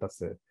African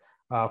dataset.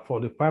 For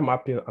the file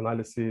mapping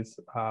analysis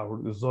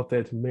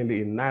resulted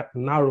mainly in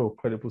narrow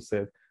credible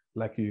set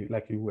like you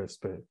would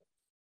expect.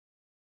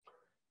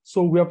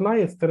 So we have now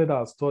extended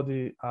our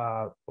study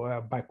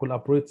by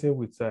collaborating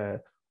with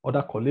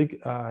other colleagues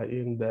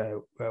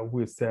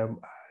with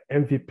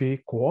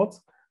MVP cohort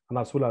and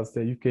as well as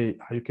the UK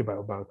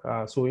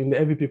Biobank. So in the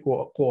MVP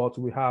cohort,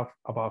 we have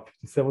about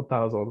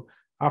 57,000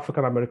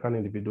 African American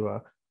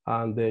individuals,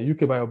 and the UK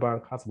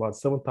Biobank has about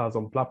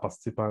 7,000 Black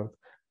participants,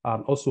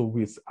 and also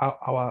with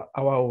our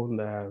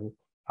own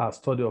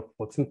study of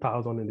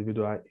 14,000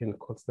 individuals in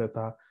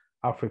continental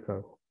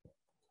Africa.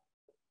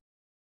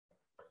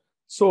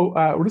 So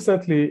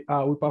recently,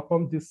 we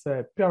performed this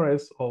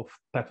PRS of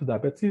type 2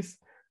 diabetes.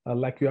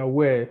 Like you are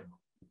aware,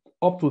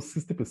 up to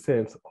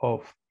 60%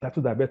 of type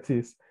 2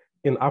 diabetes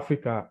in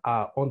Africa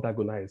are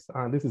undiagnosed,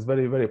 and this is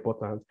very, very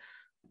important.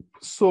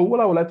 So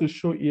what I would like to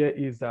show here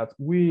is that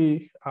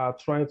we are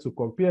trying to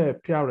compare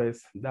PRS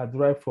that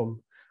derive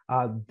from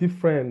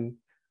different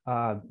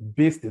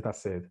base data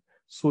set.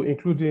 So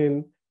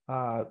including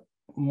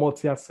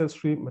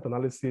multi-accessory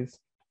meta-analysis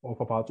of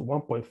about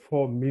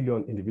 1.4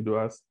 million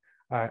individuals,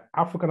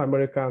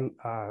 African-American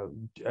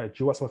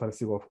GWAS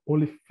mortality of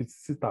only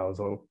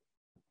 56,000,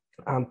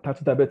 and type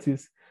 2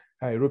 diabetes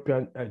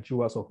European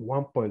GWAS of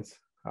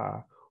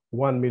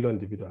 1.1 million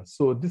individuals.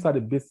 So these are the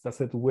base data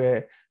set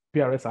where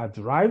PRS are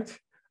derived,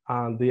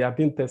 and they have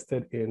been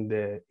tested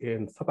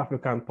in South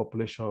African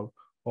population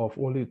of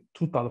only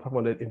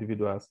 2,500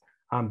 individuals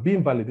and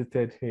being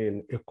validated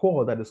in a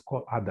cohort that is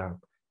called ADAM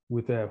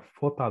with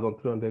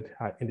 4,300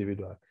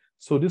 individuals.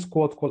 So this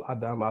cohort called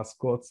ADAM has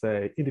got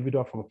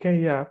individuals from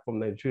Kenya, from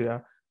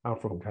Nigeria, and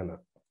from Ghana.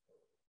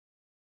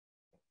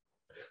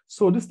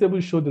 So this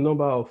table shows the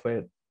number of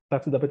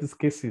type 2 diabetes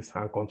cases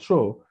and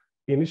control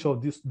in each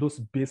of those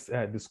base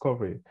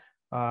discovery.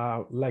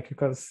 Like you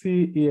can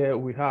see here,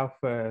 we have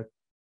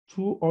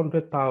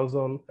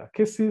 200,000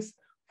 cases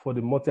for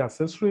the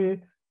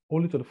multi-accessory,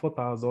 only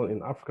 24,000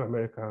 in African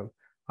American,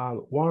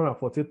 and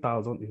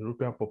 140,000 in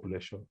European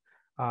population.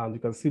 And you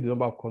can see the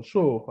number of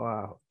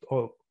control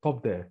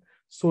top there.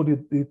 So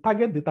the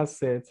target data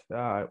set,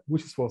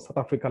 which is from South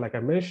Africa, like I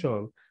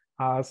mentioned,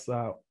 has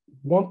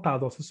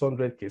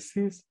 1,600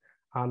 cases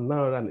and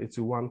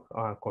 981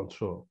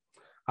 control.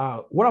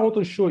 What I want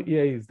to show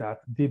here is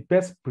that the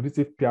best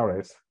predictive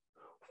PRS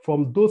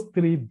from those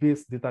three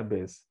base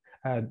database,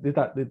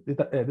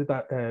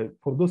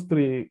 from those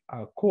three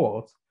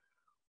cohorts,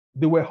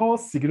 they were all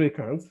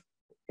significant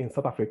in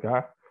South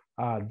Africa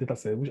data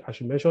set, which I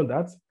should mention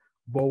that.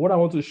 But what I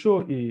want to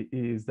show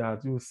is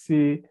that you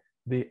see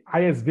the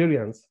highest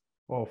variance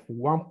of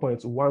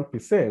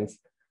 1.1%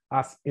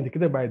 as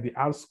indicated by the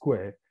R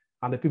square,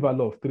 and the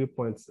p-value of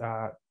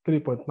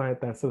 3.9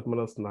 times 10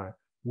 minus 9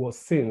 was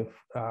seen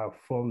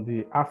from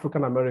the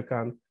African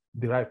American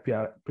derived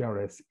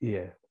PRS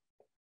here.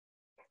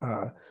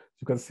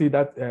 You can see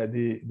that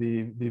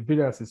the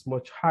variance is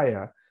much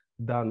higher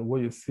than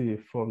what you see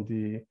from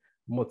the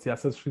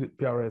multi-accessory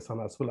PRS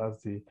and as well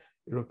as the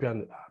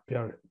European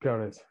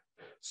PRS.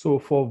 So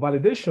for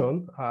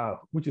validation,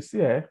 which is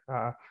here,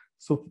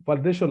 so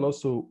validation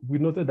also, we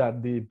noted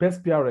that the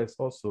best PRS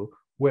also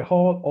were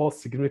all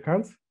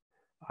significant,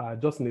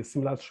 just in a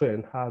similar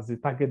trend as the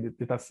target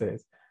data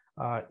sets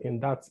in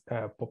that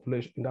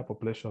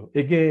population.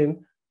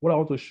 Again, what I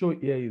want to show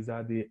here is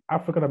that the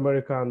African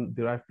American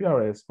derived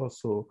PRS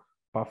also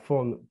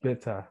performed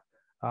better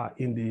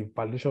in the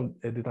validation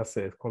data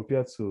set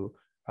compared to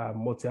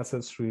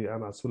multi-accessory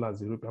and as well as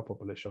the European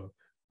population.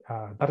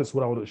 That is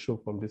what I want to show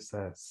from this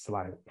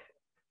slide.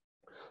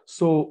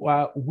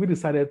 So we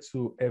decided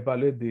to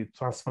evaluate the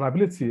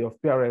transferability of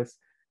PRS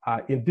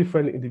in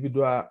different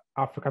individual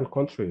African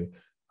countries.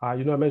 I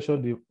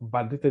mentioned the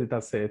validated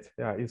data set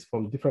is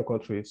from different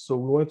countries, so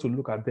we want to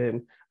look at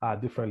them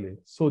differently.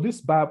 So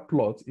this bar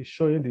plot is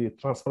showing the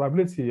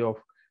transferability of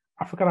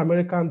African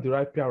American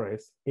derived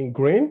PRS in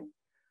green,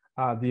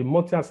 the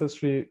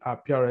multi-accessory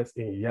PRS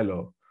in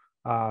yellow,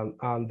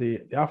 and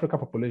the African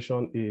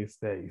population is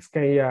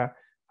Kenya,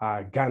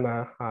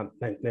 Ghana, and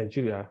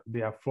Nigeria.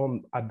 They are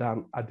from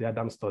the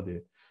ADAM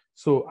study.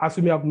 So as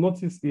you may have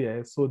noticed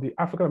here, so the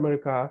African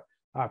American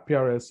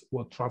PRS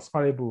was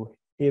transferable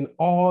in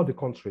all the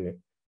country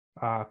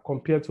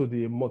compared to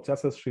the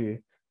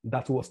multi-accessory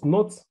that was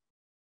not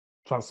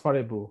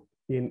transferable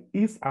in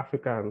East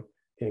African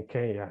in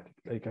Kenya,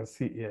 you can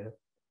see here.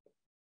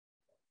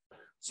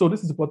 So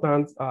this is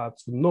important to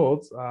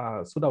note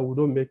so that we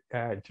don't make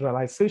a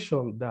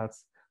generalization that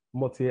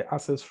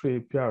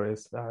multi-accessory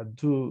PRS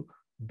do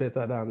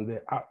better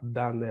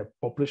than the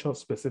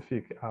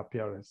population-specific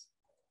PRS.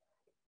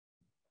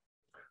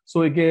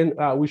 So again,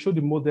 we show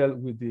the model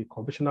with the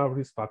conventional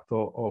risk factor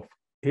of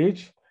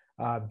age,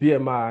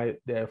 BMI,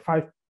 the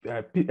five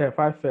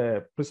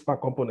principal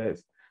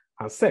components,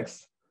 and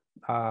sex.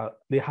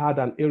 They had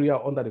an area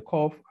under the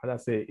curve,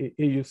 that's a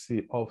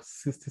AUC of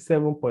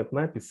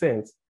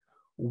 67.9%,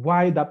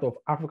 while that of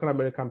African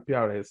American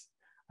PRS,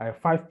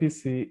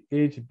 5PC,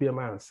 age,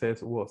 BMI, and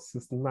sex was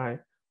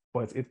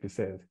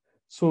 0.8%.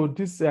 So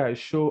this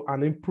show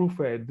an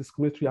improved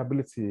discriminatory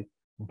ability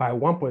by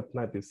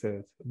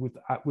 1.9% with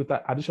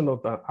the addition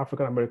of the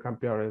African-American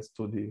PRS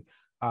to the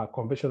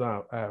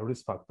conventional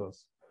risk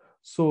factors.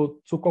 So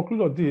to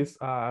conclude on this,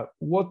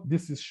 what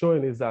this is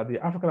showing is that the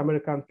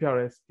African-American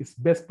PRS is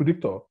best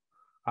predictor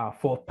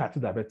for type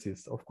 2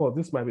 diabetes. Of course,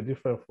 this might be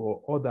different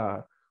for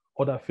other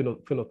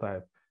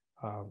phenotype.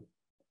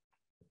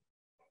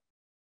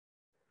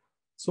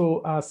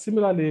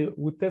 Similarly,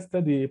 we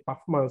tested the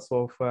performance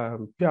of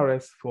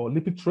PRS for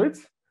lipid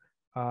traits.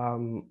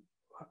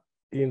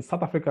 In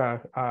South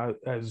Africa,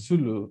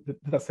 Zulu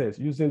data sets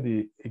using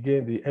the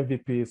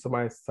MVP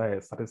summarized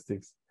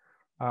statistics.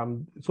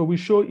 So we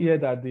show here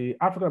that the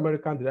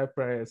African-American derived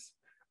PRS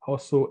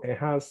also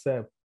enhance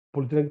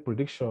polygenic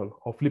prediction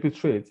of lipid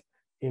traits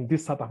in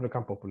this South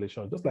African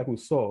population, just like we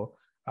saw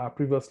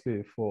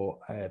previously for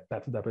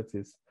type 2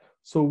 diabetes.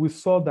 So we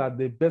saw that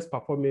the best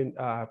performing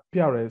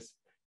PRS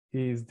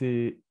is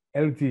the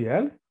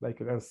LDL, like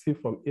you can see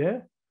from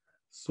here.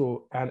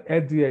 So an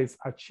LDL is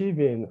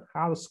achieving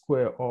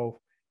R-square of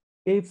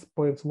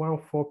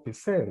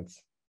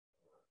 8.14%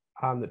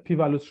 and the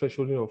p-value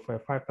threshold of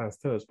 5 times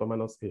 10 to the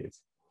minus 8.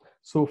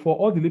 So for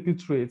all the lipid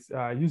traits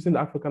using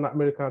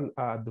African-American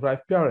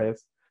derived PRS,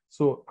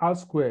 so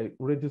R-square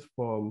ranges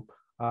from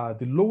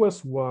the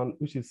lowest one,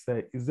 which is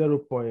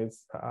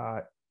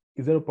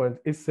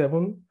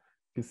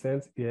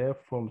 0.87% here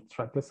from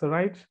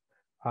triglyceride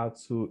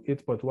to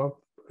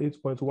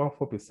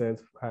 8.14%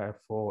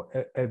 for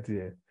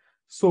LDL.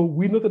 So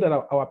we noted that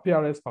our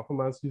PRS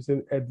performance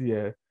using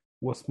LDL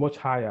was much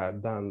higher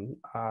than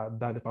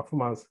the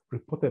performance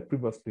reported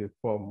previously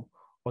from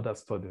other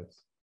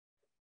studies.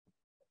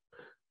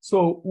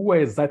 So we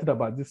were excited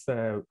about this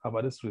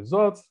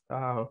result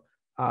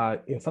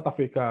in South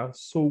Africa.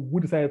 So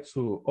we decided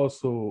to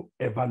also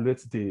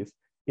evaluate this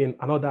in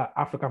another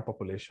African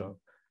population.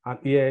 And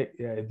here,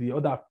 the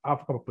other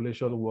African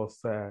population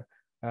was a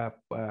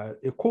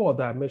cohort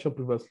that I mentioned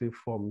previously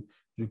from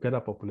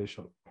Uganda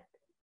population.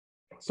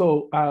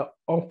 So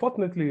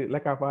unfortunately,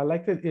 like I've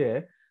highlighted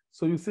here,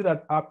 so you see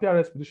that our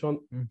PRS prediction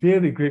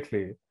vary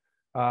greatly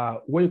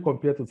when you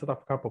compare to the South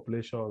African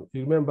population.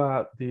 You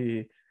remember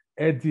the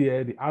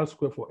LDL, the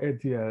R-square for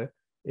LDL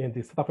in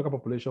the South African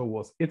population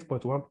was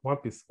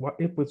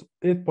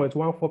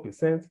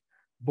 8.14%,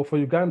 but for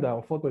Uganda,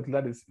 unfortunately,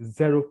 that is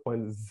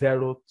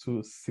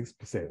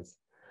 0.026%.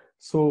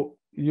 So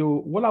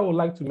what I would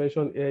like to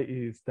mention here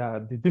is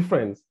that the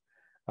difference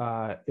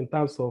in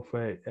terms of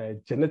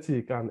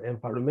genetic and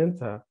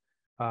environmental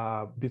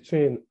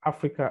between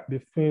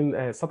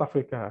South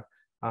Africa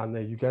and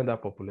the Uganda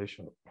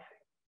population.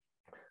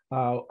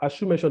 I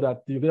should mention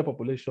that the Uganda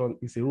population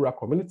is a rural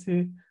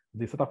community.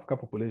 The South African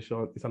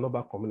population is an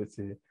urban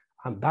community,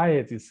 and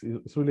diet is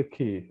really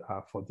key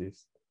for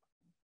this.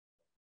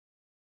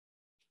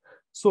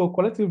 So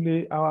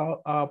collectively,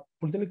 our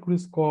polygenic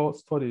risk score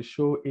studies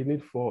show a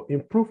need for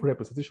improved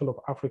representation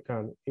of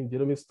African in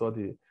genomic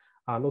study,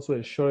 and also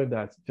ensuring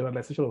that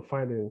generalization of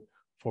finding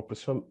for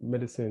precision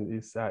medicine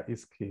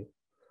is key.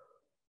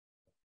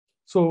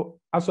 So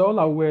as you're all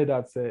aware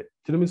that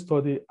genomic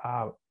study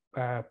are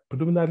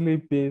predominantly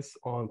based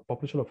on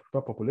population of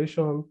rural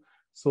population.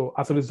 So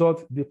as a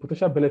result, the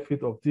potential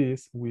benefit of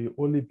this will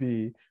only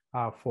be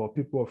for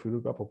people of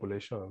rural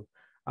population.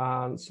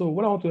 And so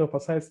what I want to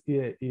emphasize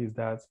here is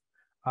that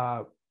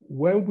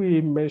when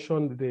we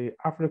mention the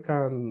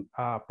African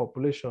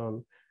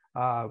population,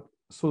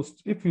 so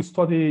if you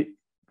study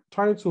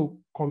trying to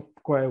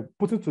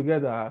putting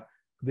together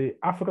the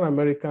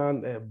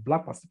African-American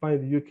Black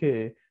participant in the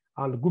UK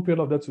and grouping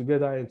all of them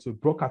together into a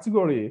broad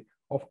category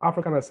of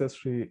African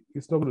ancestry,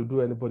 it's not going to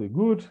do anybody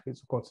good.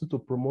 It's going to continue to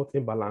promote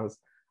imbalance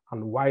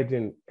and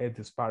widen a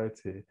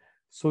disparity.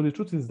 So the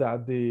truth is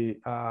that the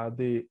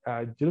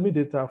genomic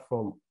data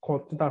from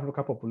continental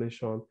African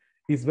population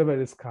is very,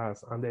 very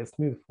scarce, and there's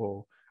need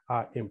for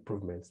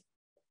improvements.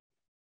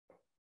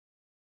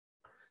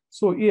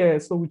 So here,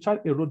 so we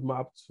chart a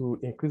roadmap to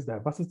increase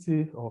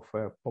diversity of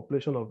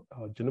population of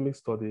genomic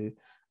study,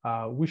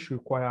 which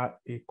require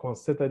a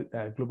concerted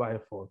global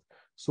effort.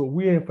 So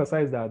we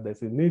emphasize that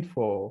there's a need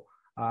for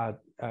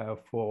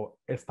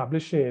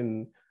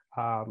establishing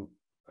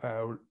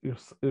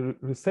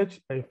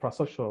research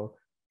infrastructure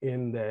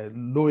in the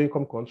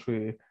low-income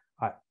country,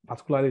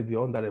 particularly the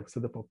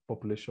underrepresented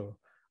population.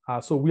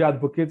 So we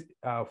advocate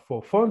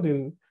for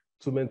funding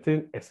to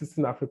maintain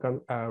existing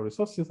African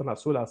resources and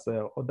as well as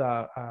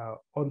other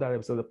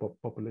underrepresented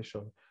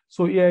population.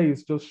 So here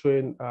is just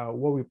showing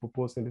what we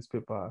propose in this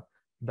paper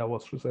that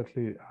was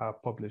recently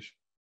published.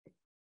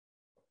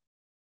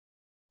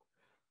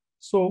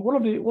 So one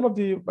of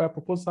the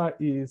proposal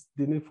is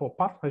the need for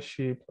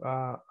partnership,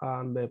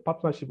 and the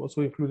partnership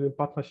also including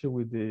partnership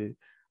with the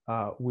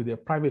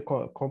private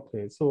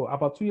company. So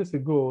about 2 years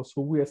ago,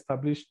 so we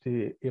established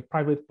a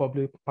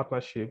private-public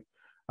partnership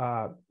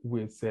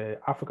with an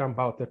African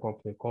biotech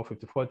company called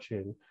 54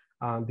 Chain,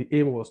 and the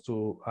aim was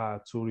to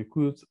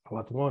recruit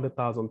about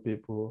 100,000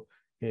 people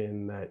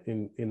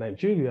in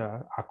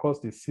Nigeria across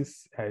the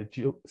six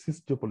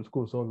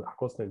geopolitical zones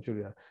across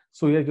Nigeria.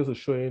 So here just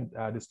showing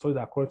the studies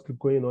that are currently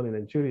going on in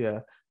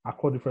Nigeria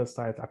across different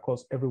sites,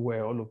 across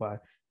everywhere, all over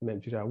in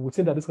Nigeria. We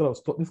think that this kind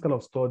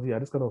of study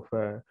and this kind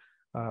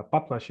of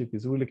partnership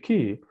is really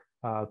key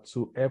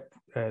to help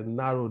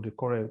narrow the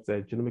current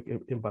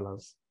genomic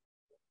imbalance.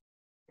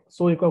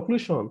 So in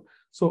conclusion,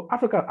 so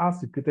Africa has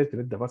the greatest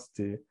genetic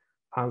diversity,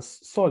 and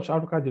such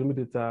African genomic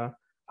data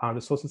and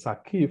resources are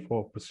key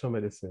for precision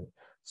medicine.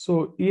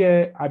 So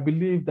here, I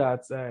believe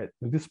that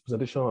in this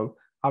presentation,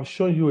 I've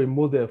shown you a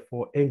model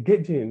for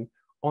engaging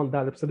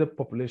underrepresented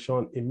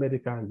population in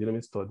medical and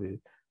genomic study.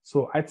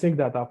 So I think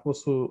that I've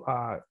also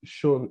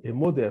shown a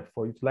model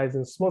for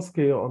utilizing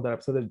small-scale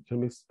underrepresented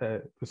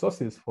genomic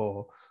resources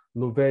for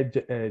novel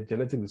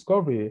genetic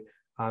discovery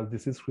and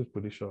disease risk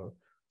prediction.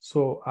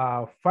 So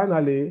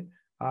finally,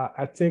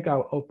 I think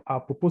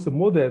I'll propose a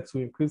model to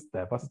increase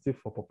diversity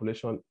for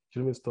population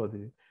genomic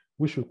study,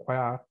 which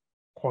require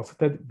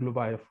concerted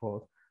global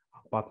effort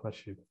and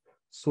partnership.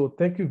 So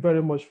thank you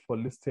very much for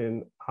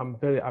listening. I'm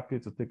very happy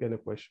to take any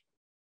questions.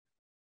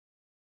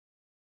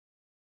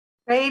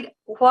 Great.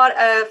 What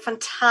a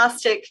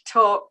fantastic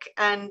talk.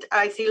 And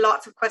I see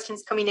lots of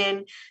questions coming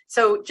in.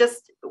 So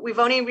we've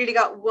only really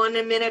got 1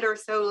 minute or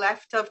so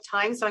left of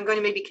time. So I'm going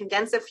to maybe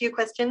condense a few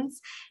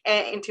questions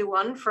into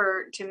one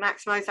to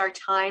maximize our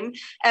time.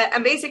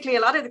 And basically, a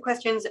lot of the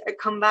questions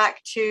come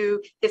back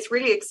to this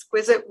really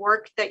exquisite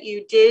work that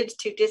you did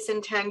to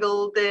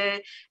disentangle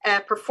the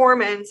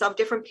performance of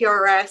different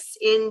PRS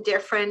in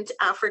different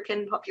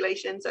African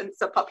populations and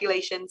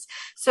subpopulations.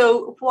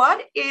 So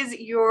what is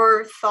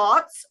your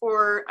thoughts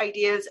or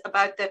ideas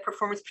about the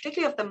performance,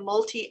 particularly of the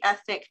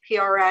multi-ethnic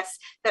PRS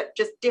that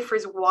just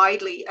differs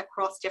widely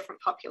across different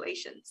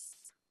populations?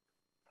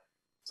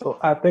 So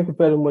thank you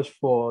very much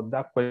for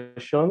that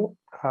question.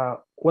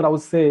 What I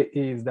would say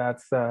is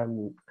that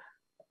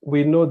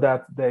we know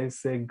that there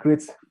is a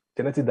great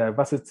genetic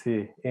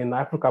diversity in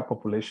African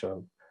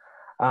population.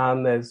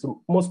 And as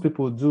most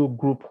people do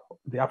group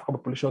the African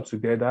population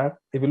together,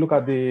 if you look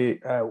at the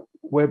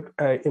web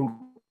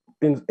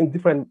in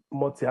different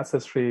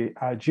multi-ancestry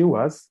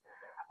GWAS,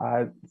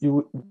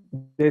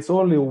 there's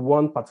only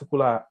one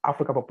particular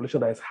African population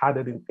that is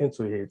added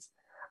into it.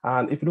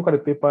 And if you look at the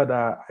paper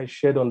that I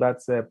shared on that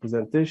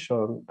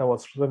presentation that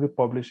was recently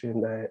published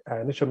in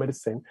Nature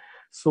Medicine,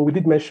 so we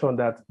did mention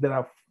that there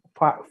are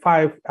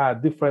five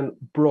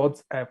different broad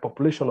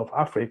population of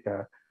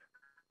Africa,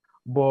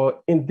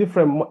 but in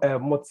different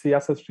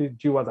multi-ancestry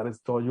GWAS that is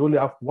done, you only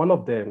have one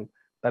of them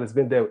that has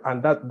been there,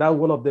 and that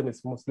one of them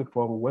is mostly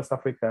from West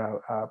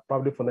Africa,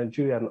 probably from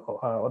Nigeria and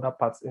other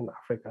parts in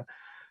Africa.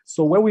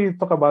 So when we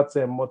talk about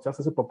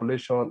multi-ancestry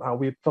population and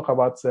we talk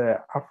about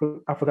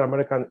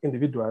African-American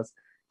individuals,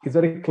 it's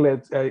very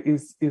clear,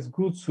 it's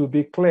good to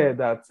be clear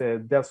that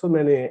there are so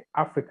many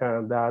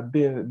Africans that are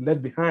being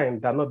left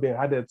behind, that are not being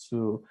added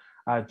to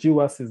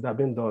GWASs that have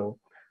been done.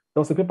 There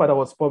was a paper that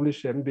was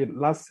published maybe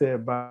last year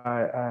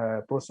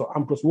by Professor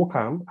Ambrose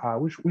Wookham,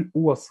 who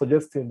was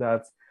suggesting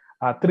that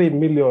 3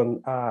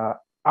 million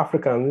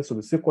Africans need to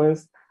be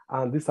sequenced,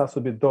 and this has to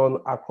be done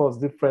across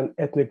different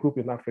ethnic groups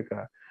in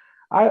Africa.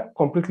 I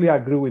completely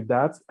agree with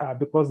that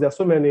because there are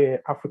so many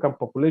African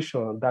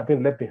populations that have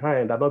been left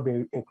behind, that are not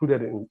being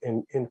included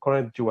in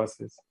current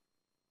GWASs.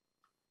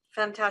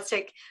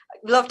 Fantastic.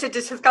 I'd love to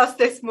discuss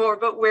this more,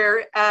 but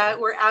we're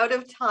out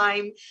of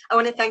time. I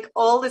want to thank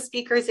all the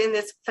speakers in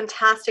this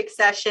fantastic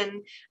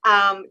session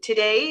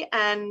today,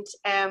 and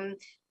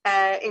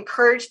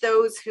encourage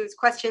those whose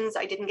questions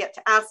I didn't get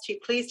to ask to,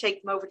 please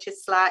take them over to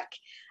Slack.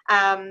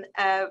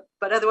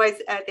 But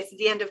otherwise, this is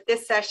the end of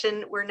this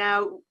session. We're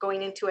now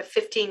going into a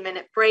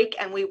 15-minute break,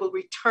 and we will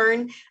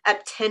return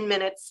at 10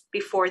 minutes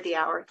before the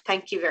hour.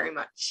 Thank you very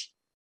much.